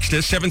text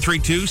us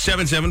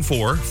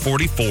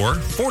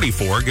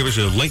 732-774-4444. Give us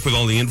a link with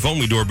all the info, and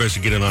we do our best to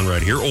get it on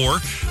right here, or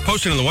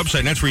post it on the website,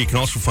 and that's where you can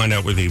also find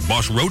out where the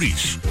Boss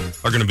Roadies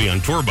are going to be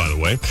on tour, by the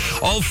way.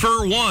 All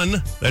for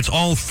One, that's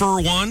All for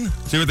One.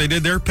 See what they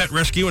did there? Pet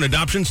Rescue and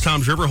Adoptions,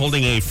 Tom's River,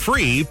 holding a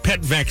free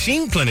pet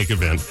vaccine clinic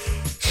event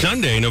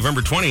Sunday,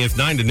 November 20th,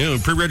 9 to noon.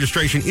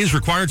 Pre-registration is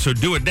required, so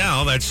do it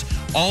now. That's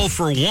All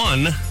for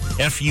One,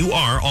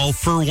 F-U-R,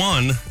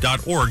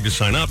 allforone.org to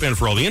sign up and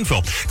for all the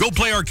info. Go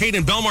Play Arcade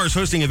in Belmar is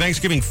hosting a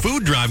Thanksgiving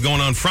food drive going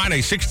on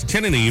Friday, 6 to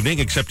 10 in the evening,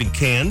 accepting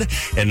canned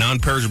and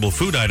non-perishable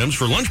food items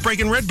for lunch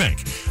break in Red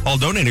Bank. All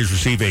donators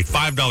receive a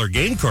 $5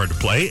 game card to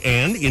play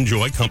and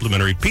enjoy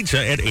complimentary pizza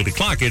at 8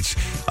 o'clock. It's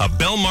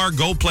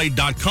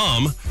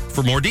BelmarGoPlay.com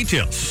for more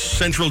details.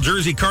 Central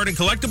Jersey Card and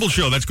Collectible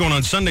Show. That's going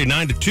on Sunday,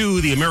 9 to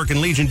 2. The American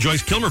Legion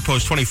Joyce Kilmer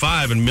Post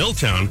 25 in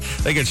Milltown.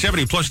 They get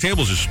 70-plus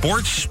tables of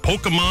sports,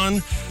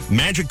 Pokemon,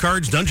 Magic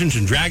cards, Dungeons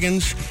and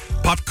Dragons,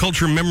 pop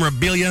culture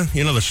memorabilia,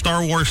 the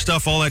Star Wars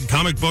stuff, all that,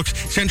 comic books.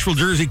 Central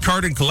Jersey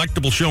Card and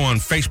Collectible Show on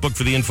Facebook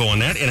for the info on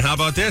that. And how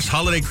about this?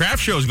 Holiday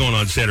Craft Show is going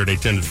on Saturday,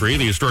 10 to 3,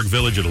 the historic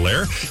village at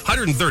Allaire.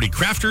 130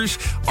 crafters,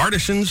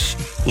 artisans,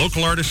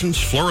 local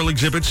artisans, floral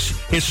exhibits,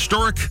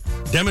 historic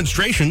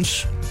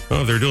demonstrations.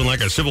 Oh, they're doing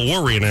like a Civil War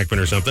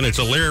reenactment or something. It's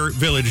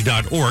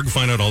AllaireVillage.org.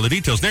 Find out all the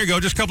details. There you go.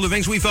 Just a couple of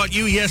things we thought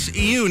you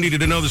needed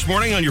to know this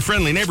morning on your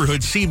friendly neighborhood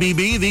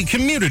CBB, the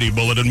Community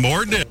Bulletin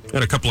Board.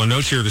 Got a couple of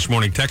notes here this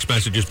morning. Text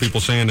messages, people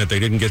saying that they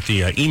didn't get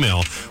the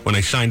email when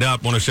they signed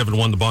up,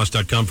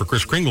 1071theboss.com for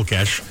Kris Kringle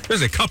Cash.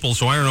 There's a couple,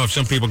 so I don't know if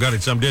some people got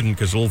it, some didn't,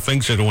 because the little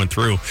thing said it went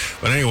through.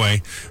 But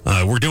anyway,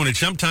 we're doing it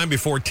sometime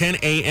before 10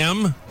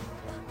 a.m.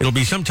 It'll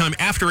be sometime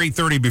after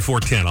 8:30 before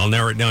 10. I'll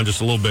narrow it down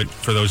just a little bit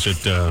for those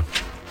that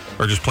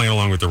are just playing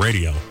along with the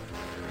radio.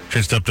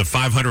 Just up to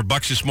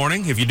 $500 this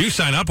morning. If you do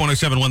sign up,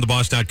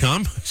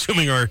 1071theboss.com,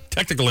 assuming our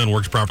technical end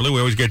works properly, we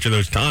always get you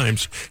those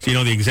times, so you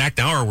know the exact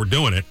hour we're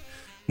doing it.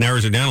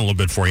 Narrows it down a little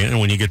bit for you. And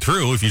when you get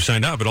through, if you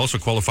signed up, it also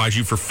qualifies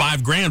you for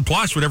 $5,000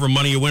 plus whatever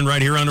money you win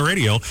right here on the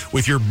radio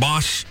with your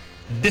Boss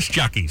disc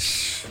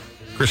jockeys.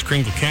 Kris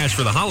Kringle Cash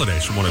for the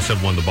holidays from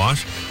 1071 The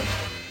Boss.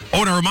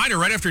 Oh, and a reminder,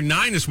 right after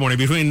 9 this morning,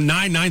 between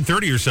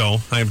 9:30 or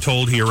so, I am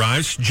told he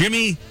arrives,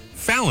 Jimmy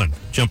Fallon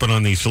jumping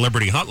on the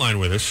celebrity hotline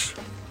with us.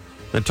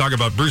 And talk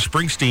about Bruce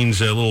Springsteen's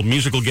little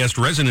musical guest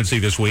residency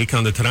this week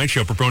on The Tonight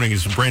Show, promoting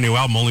his brand new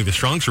album, Only the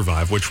Strong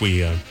Survive, which we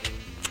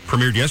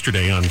premiered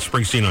yesterday on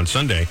Springsteen on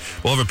Sunday.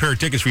 We'll have a pair of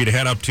tickets for you to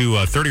head up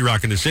to 30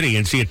 Rock in the City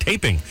and see a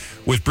taping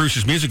with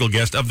Bruce's musical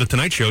guest of The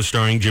Tonight Show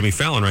starring Jimmy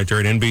Fallon right there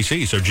at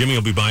NBC. So Jimmy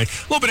will be by a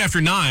little bit after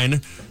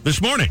 9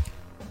 this morning.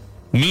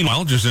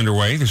 Meanwhile, just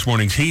underway, this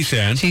morning's He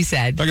Said. She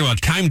said. Talking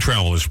about time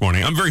travel this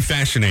morning. I'm very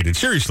fascinated,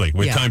 seriously,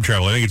 with time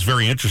travel. I think it's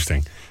very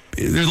interesting.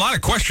 there's a lot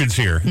of questions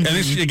here. And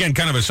this is, again,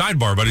 kind of a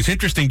sidebar, but it's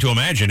interesting to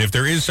imagine if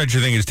there is such a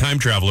thing as time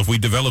travel, if we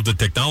develop the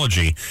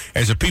technology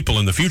as a people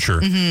in the future,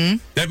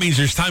 that means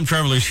there's time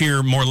travelers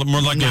here more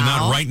likely than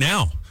not right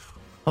now.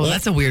 Oh,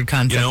 that's a weird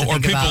concept. Or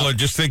people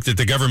just think that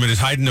the government is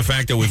hiding the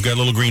fact that we've got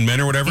little green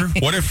men or whatever.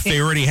 What if they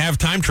already have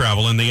time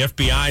travel and the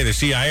FBI, the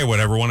CIA, or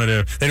whatever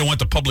they don't want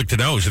the public to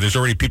know, so there's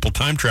already people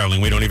time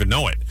traveling, we don't even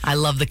know it. I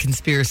love the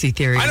conspiracy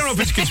theories. I don't know if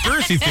it's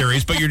conspiracy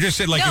theories, but you're just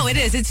saying No, it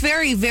is. It's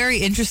very, very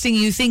interesting.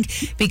 You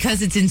think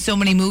because it's in so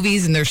many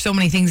movies and there's so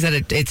many things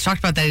that it's talked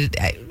about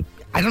that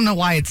I don't know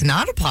why it's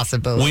not a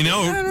possibility. We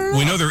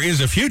know there is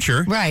a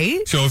future.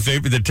 Right. So if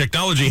the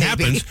technology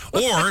happens,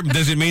 or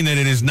does it mean that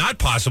it is not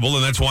possible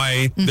and that's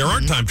why there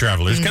aren't time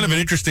travelers? Kind of an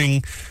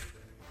interesting,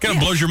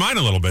 blows your mind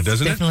a little bit,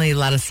 doesn't Definitely a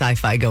lot of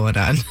sci-fi going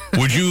on.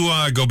 Would you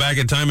go back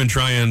in time and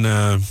try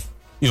and,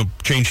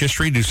 change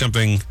history, do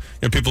something?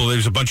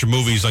 There's a bunch of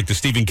movies like the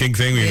Stephen King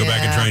thing where you go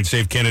back and try and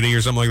save Kennedy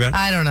or something like that.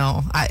 I don't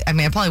know. I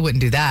mean, I probably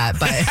wouldn't do that,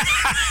 but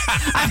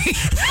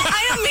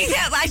I don't mean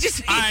that.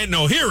 I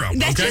know hero.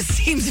 That just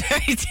seems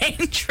very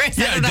dangerous.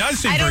 Yeah, it does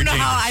seem very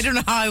dangerous. I don't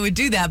know how I would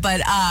do that,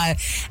 but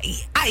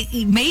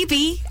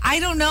maybe. I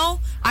don't know.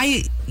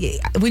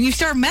 When you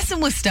start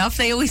messing with stuff,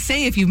 they always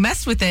say if you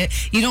mess with it,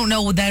 you don't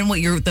know then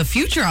what the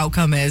future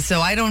outcome is. So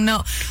I don't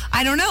know.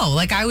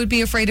 Like, I would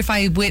be afraid if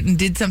I went and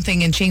did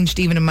something and changed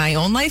even in my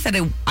own life that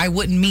I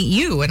wouldn't meet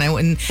you, and I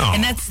wouldn't. Oh.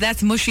 And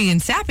that's mushy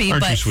and sappy.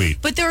 Aren't you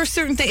sweet? But there are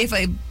certain things.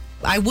 If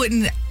I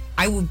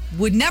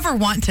would never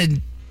want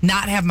to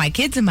not have my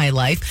kids in my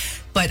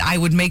life, but I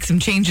would make some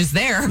changes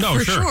there for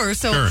sure.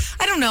 So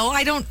I don't know.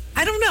 I don't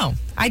know.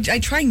 I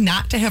try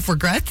not to have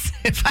regrets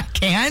if I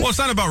can. Well, it's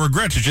not about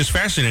regrets. It's just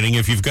fascinating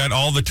if you've got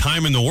all the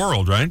time in the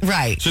world, right?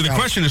 Right. So the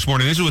question this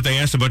morning, this is what they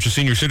asked a bunch of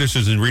senior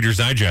citizens in Reader's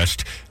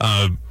Digest.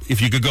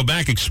 If you could go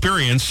back,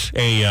 experience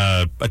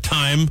a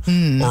time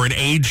or an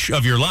age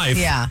of your life.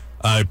 Yeah.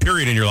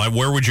 Period in your life,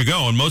 where would you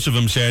go? And most of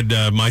them said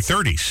my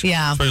 30s.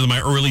 Yeah. Especially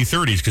my early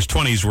 30s, because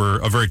 20s were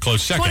a very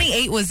close second.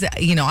 28 was,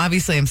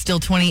 obviously I'm still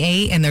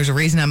 28, and there's a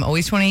reason I'm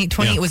always 28.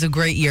 28 was a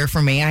great year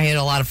for me. I had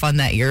a lot of fun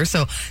that year.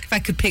 So if I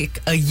could pick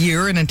a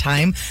year and a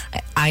time,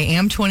 I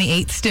am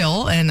 28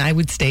 still, and I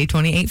would stay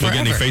 28 forever.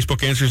 You get any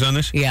Facebook answers on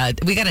this? Yeah.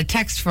 We got a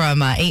text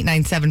from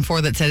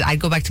 8974 that said, I'd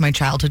go back to my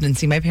childhood and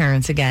see my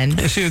parents again.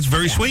 Yeah, see, it's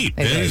very sweet.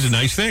 It is a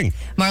nice thing.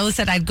 Marla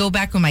said, I'd go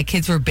back when my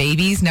kids were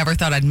babies. Never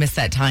thought I'd miss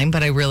that time,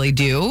 but I really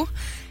do.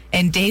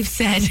 And Dave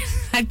said,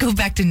 I'd go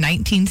back to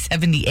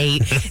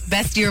 1978.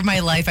 Best year of my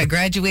life. I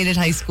graduated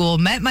high school,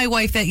 met my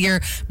wife that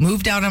year,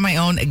 moved out on my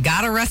own,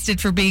 got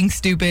arrested for being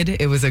stupid.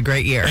 It was a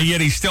great year. And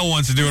yet he still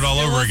wants to do it all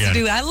over again.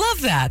 I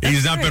love that.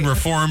 He's not been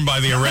reformed by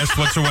the arrest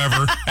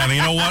whatsoever. And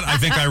you know what? I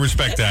think I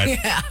respect that.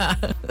 Yeah.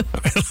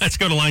 Let's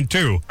go to line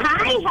 2.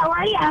 Hi, how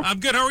are you? I'm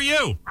good. How are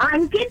you?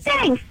 I'm good,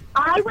 thanks.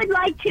 I would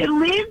like to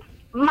live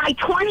my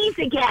 20s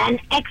again,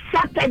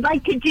 except I'd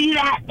like to do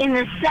that in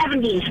the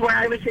 70s where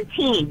I was a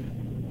teen.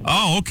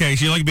 Oh, okay.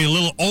 So you like to be a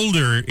little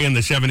older in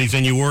the 70s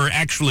than you were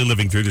actually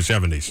living through the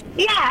 70s.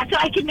 Yeah, so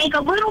I could make a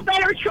little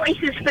better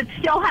choices, but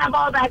still have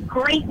all that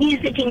great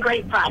music and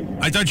great fun.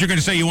 I thought you were going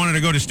to say you wanted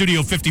to go to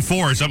Studio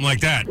 54 or something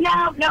like that.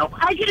 No.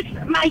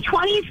 My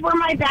 20s were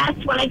my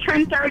best. When I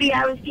turned 30,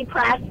 I was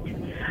depressed.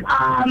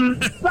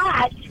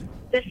 But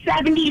the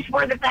 70s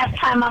were the best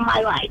time of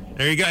my life.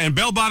 There you go. And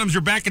bell bottoms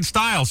are back in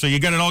style, so you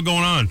got it all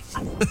going on.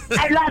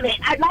 I love it.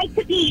 I'd like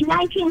to be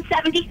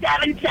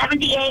 1977,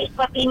 78,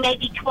 but be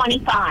maybe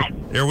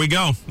 25. There we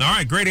go. All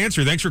right, great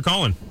answer. Thanks for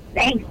calling.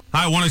 Thanks.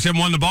 Hi,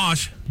 1071 The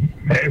Boss.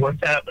 Hey,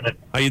 what's happening?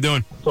 How you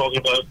doing? Talking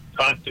about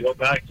time to go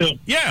back to?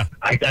 Yeah.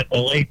 I got the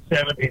late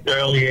 70s,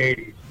 early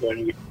 80s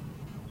when you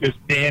just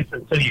danced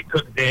until you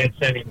couldn't dance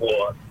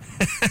anymore.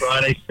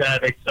 Friday,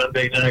 Saturday,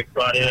 Sunday night,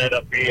 Friday night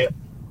up here,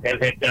 and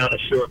head down the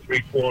shore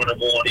 3, 4 in the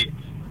morning.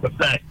 The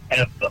best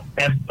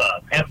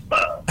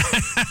ever.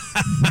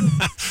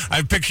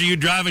 I picture you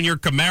driving your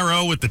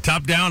Camaro with the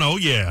top down. Oh,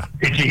 yeah.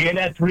 Did you hear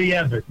that? 3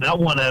 evers. Not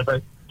 1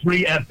 ever.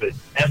 3 evers.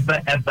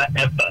 Ever.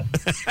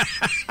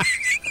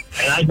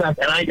 And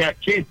I got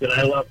kids, and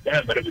I love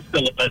them, but it was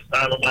still the best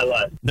time of my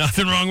life.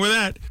 Nothing wrong with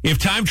that. If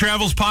time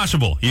travel's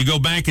possible, you go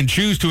back and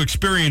choose to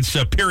experience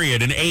a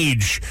period, an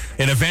age,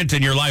 an event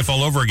in your life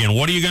all over again.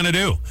 What are you going to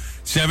do?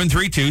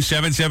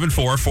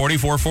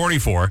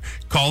 732-774-4444.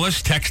 Call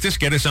us, text us,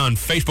 get us on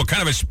Facebook.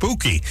 Kind of a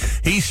spooky,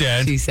 she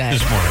said this morning.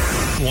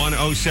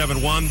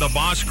 1071, The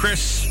Boss.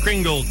 Chris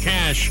Kringle,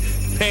 Cash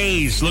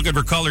pays. Looking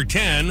for caller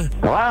 10.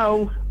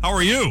 Hello. How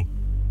are you?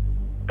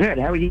 Good.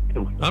 How are you?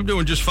 I'm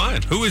doing just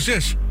fine. Who is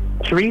this?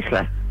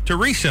 Teresa.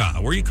 Teresa.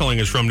 Where are you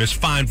calling us from this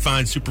fine,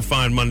 super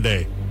fine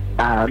Monday?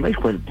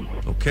 Lakewood.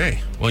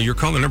 Okay. Well, you're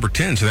calling number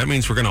 10, so that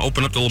means we're going to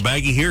open up the little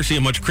baggie here, see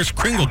how much Chris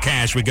Kringle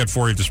cash we got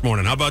for you this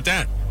morning. How about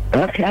that?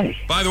 Okay.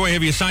 By the way,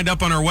 have you signed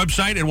up on our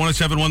website at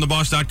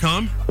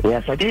 1071theboss.com?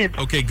 Yes, I did.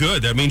 Okay,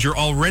 good. That means you're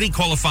already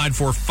qualified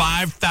for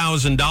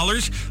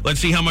 $5,000. Let's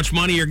see how much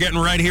money you're getting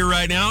right here,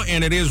 right now.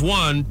 And it is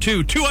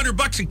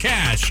 $200 in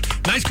cash.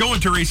 Nice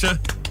going, Teresa.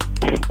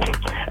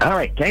 All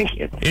right, thank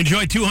you.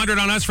 Enjoy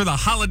 $200 on us for the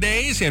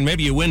holidays, and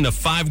maybe you win the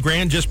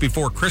 $5,000 just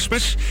before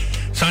Christmas.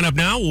 Sign up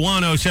now,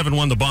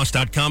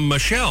 1071theboss.com.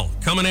 Michelle,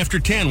 coming after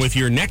 10 with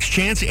your next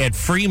chance at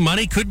free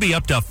money. Could be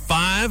up to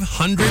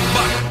 $500.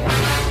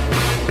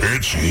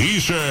 It's He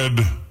Said,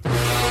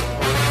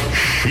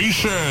 She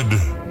Said,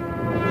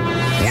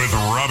 with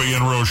Robbie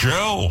and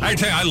Rochelle. I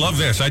tell you, I love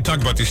this. I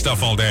talk about this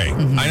stuff all day.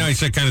 I know I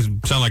kind of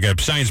sound like a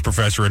science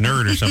professor, a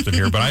nerd or something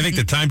here, but I think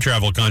the time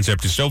travel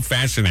concept is so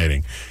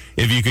fascinating.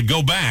 If you could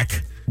go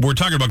back, we're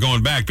talking about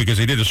going back because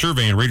they did a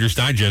survey in Reader's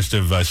Digest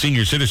of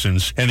senior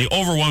citizens, and the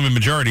overwhelming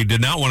majority did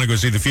not want to go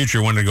see the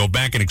future, wanted to go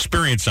back and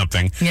experience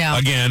something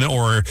again,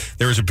 or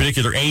there was a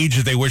particular age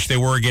that they wish they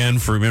were again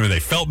for, maybe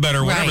they felt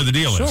better, whatever the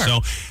deal is.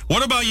 So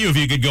what about you? If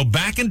you could go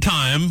back in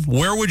time,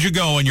 where would you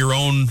go in your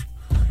own,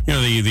 your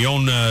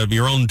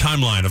own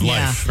timeline of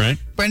life, right?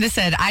 Brenda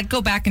said, I'd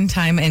go back in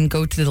time and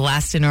go to the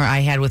last dinner I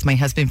had with my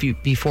husband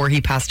before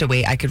he passed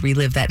away. I could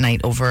relive that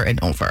night over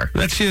and over.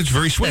 It's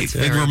very sweet.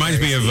 It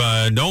reminds me of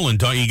Nolan.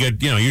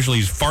 Usually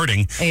he's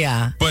farting.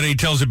 Yeah. But he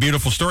tells a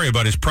beautiful story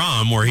about his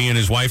prom where he and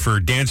his wife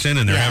are dancing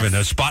and they're having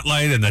a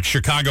spotlight and that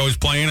Chicago is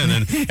playing. And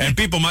then and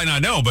people might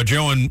not know, but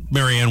Joe and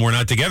Marianne were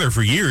not together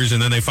for years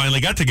and then they finally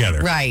got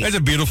together. Right. That's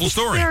a beautiful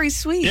story. Very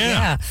sweet.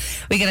 Yeah.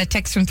 We got a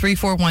text from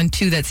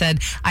 3412 that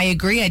said, I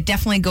agree. I'd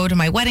definitely go to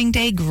my wedding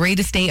day,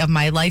 greatest day of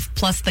my life,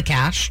 plus the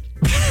cash.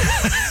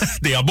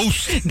 The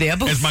abuse,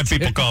 as my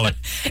people call it.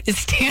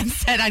 Stan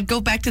said, I'd go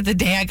back to the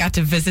day I got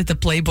to visit the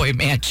Playboy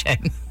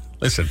Mansion.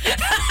 Listen,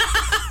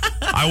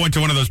 I went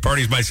to one of those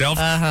parties myself.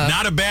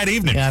 Not a bad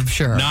evening. Yeah, I'm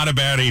sure. Not a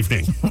bad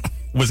evening.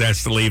 Was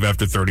asked to leave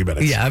after 30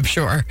 minutes. Yeah, I'm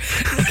sure.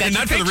 And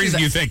not for the reason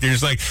you think.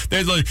 There's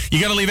you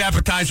got to leave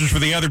appetizers for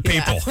the other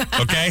people,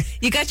 okay?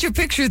 You got your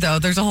picture, though.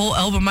 There's a whole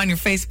album on your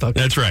Facebook.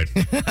 That's right.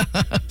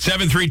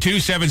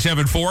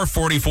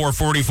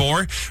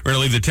 732-774-4444. We're going to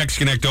leave the Text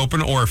Connect open,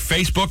 or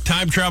Facebook.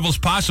 Time travel's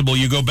possible.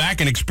 You go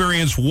back and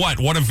experience what?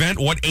 What event?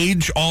 What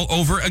age all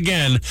over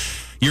again?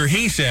 Your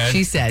he said.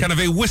 She said. Kind of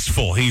a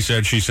wistful he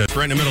said, she said.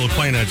 Right in the middle of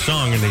playing that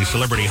song and the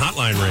celebrity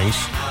hotline rings.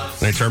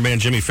 And it's our man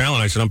Jimmy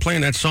Fallon. I said, I'm playing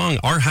that song,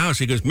 Our House.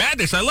 He goes,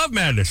 Madness. I love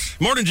Madness.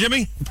 Morning,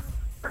 Jimmy.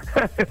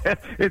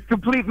 It's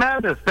complete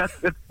madness. That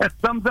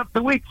sums up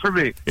the week for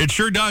me. It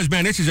sure does,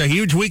 man. This is a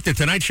huge week. The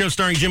Tonight Show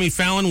starring Jimmy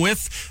Fallon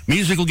with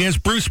musical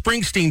guest Bruce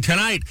Springsteen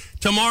tonight,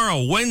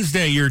 tomorrow,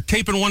 Wednesday. You're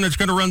taping one that's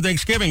going to run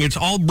Thanksgiving. It's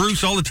all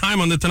Bruce all the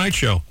time on The Tonight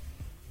Show.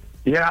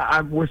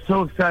 Yeah, we're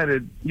so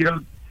excited. You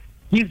know,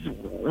 he's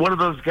one of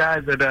those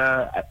guys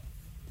that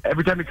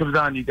every time he comes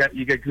on, you get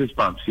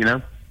goosebumps, you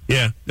know?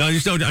 Yeah. No,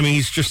 he's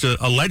just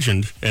a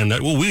legend. And,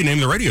 we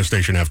named the radio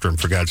station after him,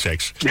 for God's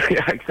sakes.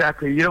 Yeah,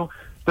 exactly. You know,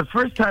 the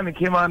first time he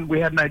came on, we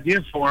had an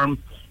idea for him,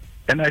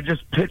 and I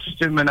just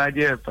pitched him an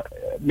idea if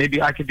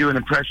maybe I could do an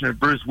impression of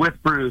Bruce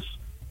with Bruce,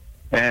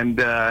 and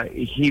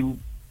we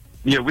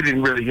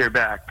didn't really hear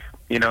back,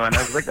 you know, and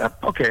I was like,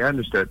 okay, I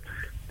understood.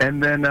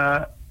 And then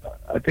I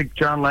think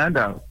John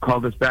Landau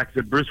called us back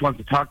and said, Bruce wants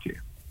to talk to you.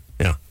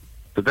 Yeah.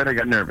 So then I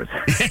got nervous.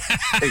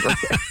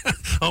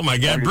 Oh, my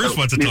God, Bruce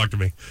wants to talk to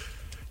me.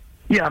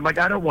 Yeah, I'm like,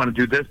 I don't want to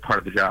do this part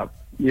of the job,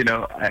 you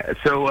know.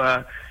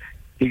 So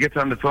he gets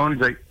on the phone,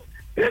 he's like,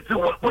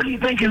 so what are you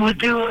thinking we'll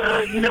do,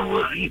 you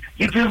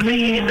do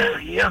me, and,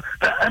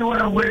 I don't want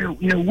to wear,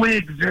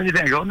 wigs or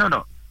anything. I go,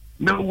 no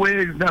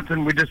wigs,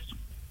 nothing. We just,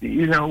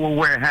 we'll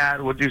wear a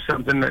hat. We'll do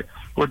something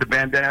with the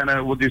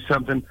bandana. We'll do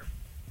something.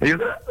 And he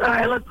goes, all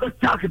right, let's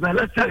talk about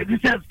it.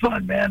 This sounds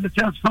fun, man. This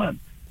sounds fun.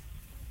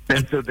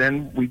 And so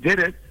then we did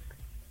it,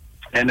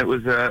 and it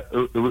was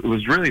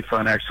really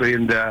fun, actually,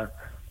 and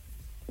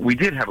we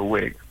did have a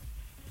wig.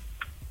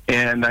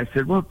 And I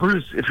said, well,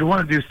 Bruce, if you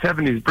want to do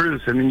 70s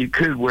Bruce, I mean, you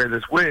could wear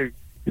this wig.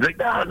 He's like,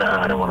 no,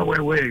 I don't want to wear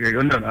a wig. I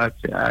go, no,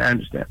 I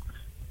understand.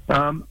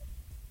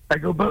 I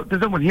go, but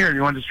there's someone here, and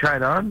you want to just try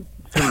it on?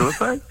 See what it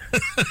looks like?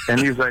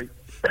 And he's like,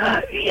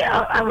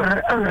 yeah,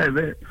 all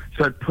right.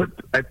 So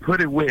I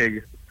put a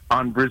wig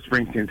on Bruce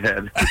Springsteen's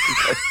head.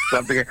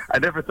 Something I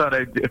never thought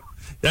I'd do.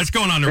 That's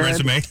going on the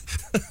resume.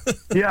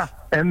 Yeah,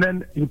 and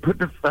then he put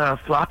the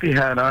floppy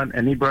hat on,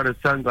 and he brought his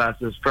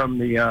sunglasses from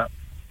the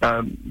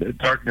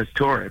Darkness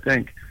tour, I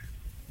think.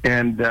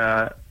 And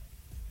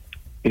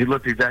he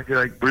looked exactly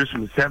like Bruce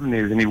from the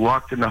 70s, and he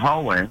walked in the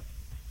hallway,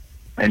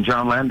 and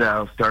John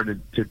Landau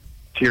started to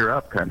tear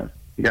up, kind of.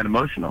 He got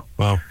emotional.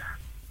 Wow.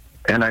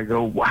 And I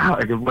go, wow.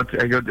 I go,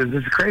 this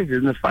is crazy.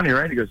 Isn't this funny,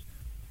 right? He goes,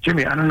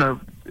 Jimmy, I don't know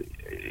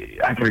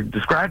if I can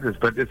describe this,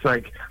 but it's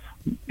like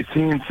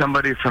seeing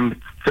somebody from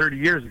 30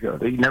 years ago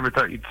that you never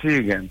thought you'd see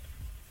again.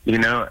 You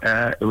know,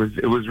 it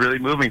was really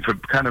moving for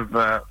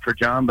for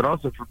John, but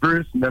also for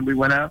Bruce. And then we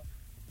went out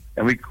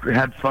and we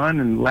had fun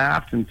and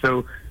laughed. And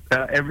so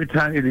every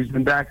time he's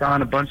been back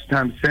on a bunch of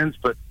times since,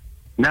 but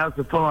now it's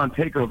a full-on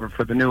takeover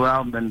for the new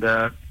album,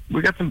 and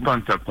we got some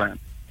fun stuff planned.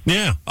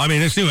 Yeah, I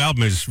mean, this new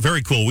album is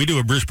very cool. We do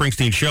a Bruce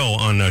Springsteen show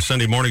on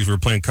Sunday mornings. We're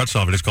playing cuts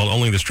off it. It's called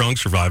Only the Strong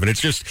Survive. And it's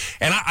just,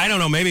 and I don't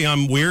know, maybe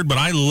I'm weird, but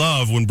I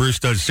love when Bruce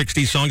does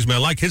 60s songs. I mean, I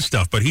like his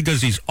stuff, but he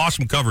does these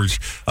awesome covers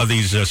of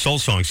these soul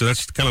songs. So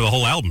that's kind of the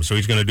whole album. So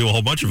he's going to do a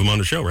whole bunch of them on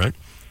the show, right?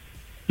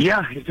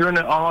 Yeah, he's doing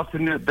it all off the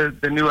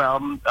new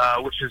album,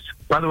 which is,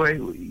 by the way,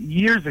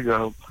 years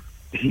ago.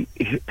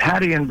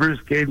 Patty and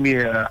Bruce gave me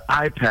an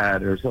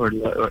iPad or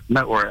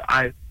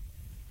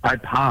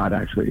iPod,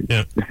 actually.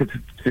 Yeah.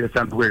 It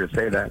sounds weird to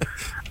say that.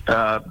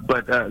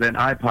 But an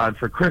iPod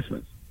for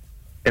Christmas.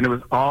 And it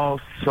was all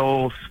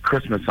soul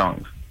Christmas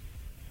songs.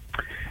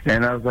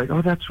 And I was like,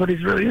 oh, that's what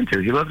he's really into.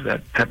 He loves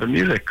that type of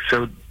music.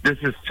 So this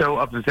is so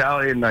up his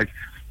alley, and like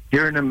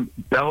hearing him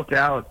belt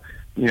out,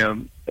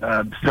 sun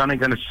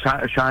ain't gonna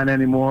shine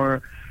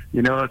anymore.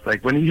 It's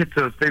like when he hits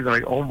those things, I'm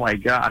like, oh my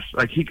gosh,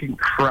 like he can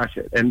crush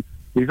it. And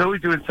he's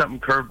always doing something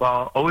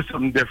curveball, always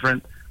something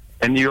different.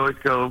 And you always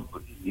go,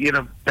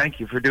 thank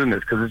you for doing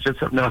this, because it's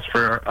just something else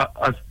for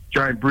us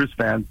giant Bruce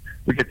fans.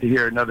 We get to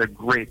hear another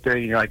great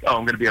thing. You're like, oh,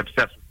 I'm going to be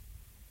obsessed.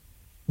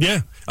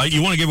 Yeah.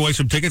 You want to give away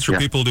some tickets for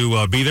people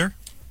to be there?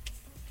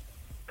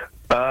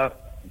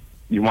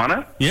 You want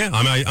to? Yeah,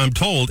 I'm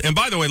told. And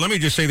by the way, let me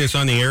just say this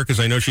on the air because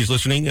I know she's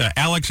listening.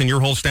 Alex and your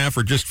whole staff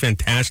are just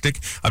fantastic.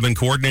 I've been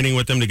coordinating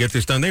with them to get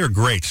this done. They are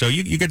great. So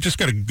you just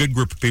got a good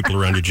group of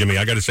people around you, Jimmy.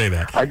 I got to say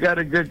that. I got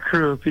a good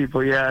crew of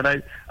people, yeah.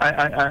 And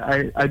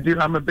I do.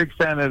 I'm a big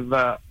fan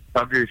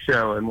of your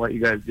show and what you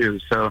guys do.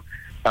 So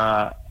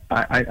I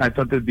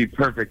thought that'd be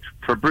perfect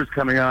for Bruce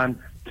coming on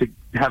to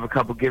have a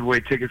couple giveaway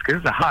tickets,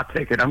 because it's a hot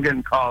ticket. I'm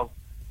getting calls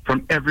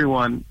from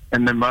everyone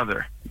and their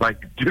mother.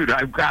 Like, dude,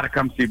 I've got to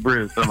come see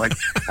Bruce. I'm like,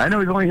 I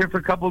know he's only here for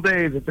a couple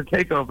days. It's a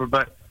takeover,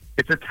 but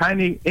it's a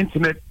tiny,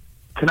 intimate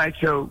Tonight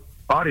Show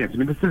audience. I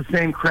mean, this is the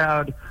same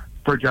crowd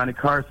for Johnny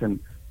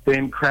Carson,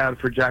 same crowd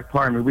for Jack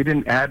Paar. I mean, we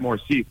didn't add more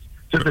seats.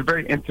 So it's a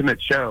very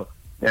intimate show,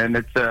 and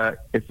it's going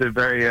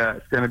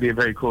to be a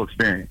very cool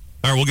experience.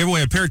 All right, we'll give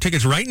away a pair of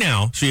tickets right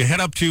now. So you head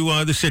up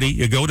to the city,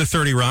 you go to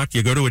 30 Rock,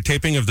 you go to a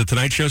taping of The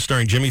Tonight Show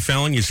starring Jimmy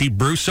Fallon. You see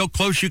Bruce so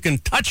close you can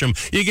touch him.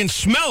 You can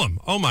smell him.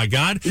 Oh, my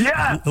God.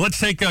 Yeah. Let's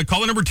take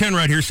caller number 10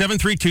 right here,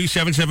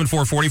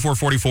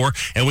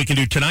 732-774-4444. And we can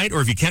do tonight,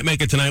 or if you can't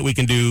make it tonight, we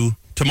can do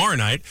tomorrow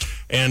night.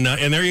 And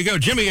there you go.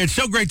 Jimmy, it's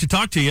so great to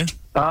talk to you.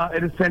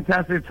 It is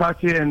fantastic to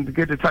talk to you, and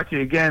good to talk to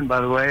you again,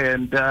 by the way.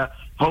 And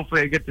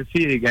hopefully I get to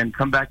see you again.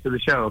 Come back to the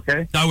show,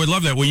 okay? I would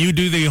love that. Will you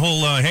do the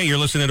whole, hey, you're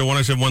listening to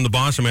 107.1 The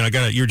Boss. I mean,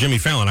 you're Jimmy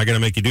Fallon. I got to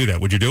make you do that.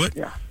 Would you do it?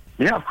 Yeah.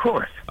 Yeah, of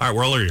course. All right,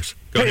 we're all ears.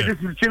 Go ahead. This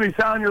is Jimmy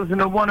Fallon. You're listening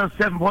to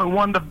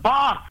 107.1 The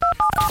Boss.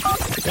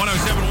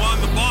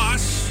 107.1 The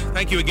Boss.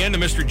 Thank you again to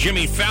Mr.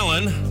 Jimmy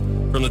Fallon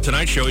from The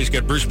Tonight Show. He's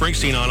got Bruce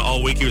Springsteen on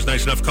all week. He was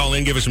nice enough to call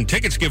in, give us some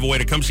tickets giveaway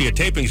to come see a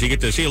taping, so you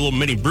get to see a little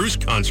mini Bruce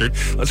concert.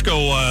 Let's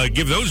go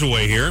give those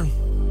away here.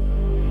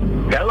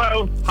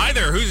 Hello. Hi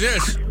there. Who's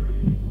this?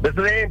 This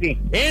is Andy.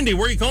 Andy,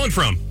 where are you calling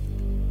from?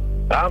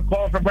 I'm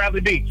calling from Bradley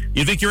Beach.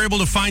 You think you're able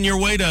to find your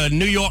way to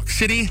New York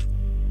City?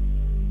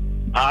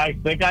 I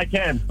think I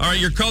can. All right,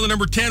 you're caller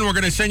number 10. We're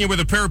going to send you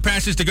with a pair of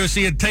passes to go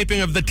see a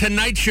taping of The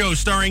Tonight Show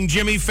starring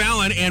Jimmy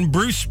Fallon and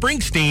Bruce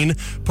Springsteen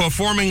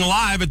performing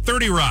live at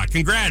 30 Rock.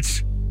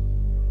 Congrats.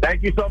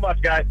 Thank you so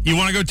much, guys. You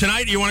want to go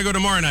tonight or you want to go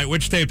tomorrow night?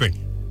 Which taping?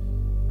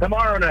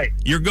 Tomorrow night.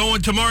 You're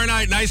going tomorrow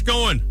night. Nice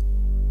going.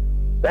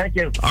 Thank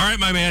you. All right,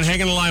 my man.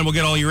 Hang on the line. We'll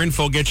get all your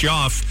info, get you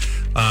off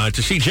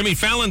to see Jimmy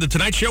Fallon, The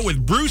Tonight Show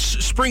with Bruce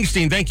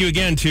Springsteen. Thank you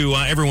again to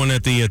everyone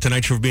at The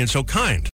Tonight Show for being so kind.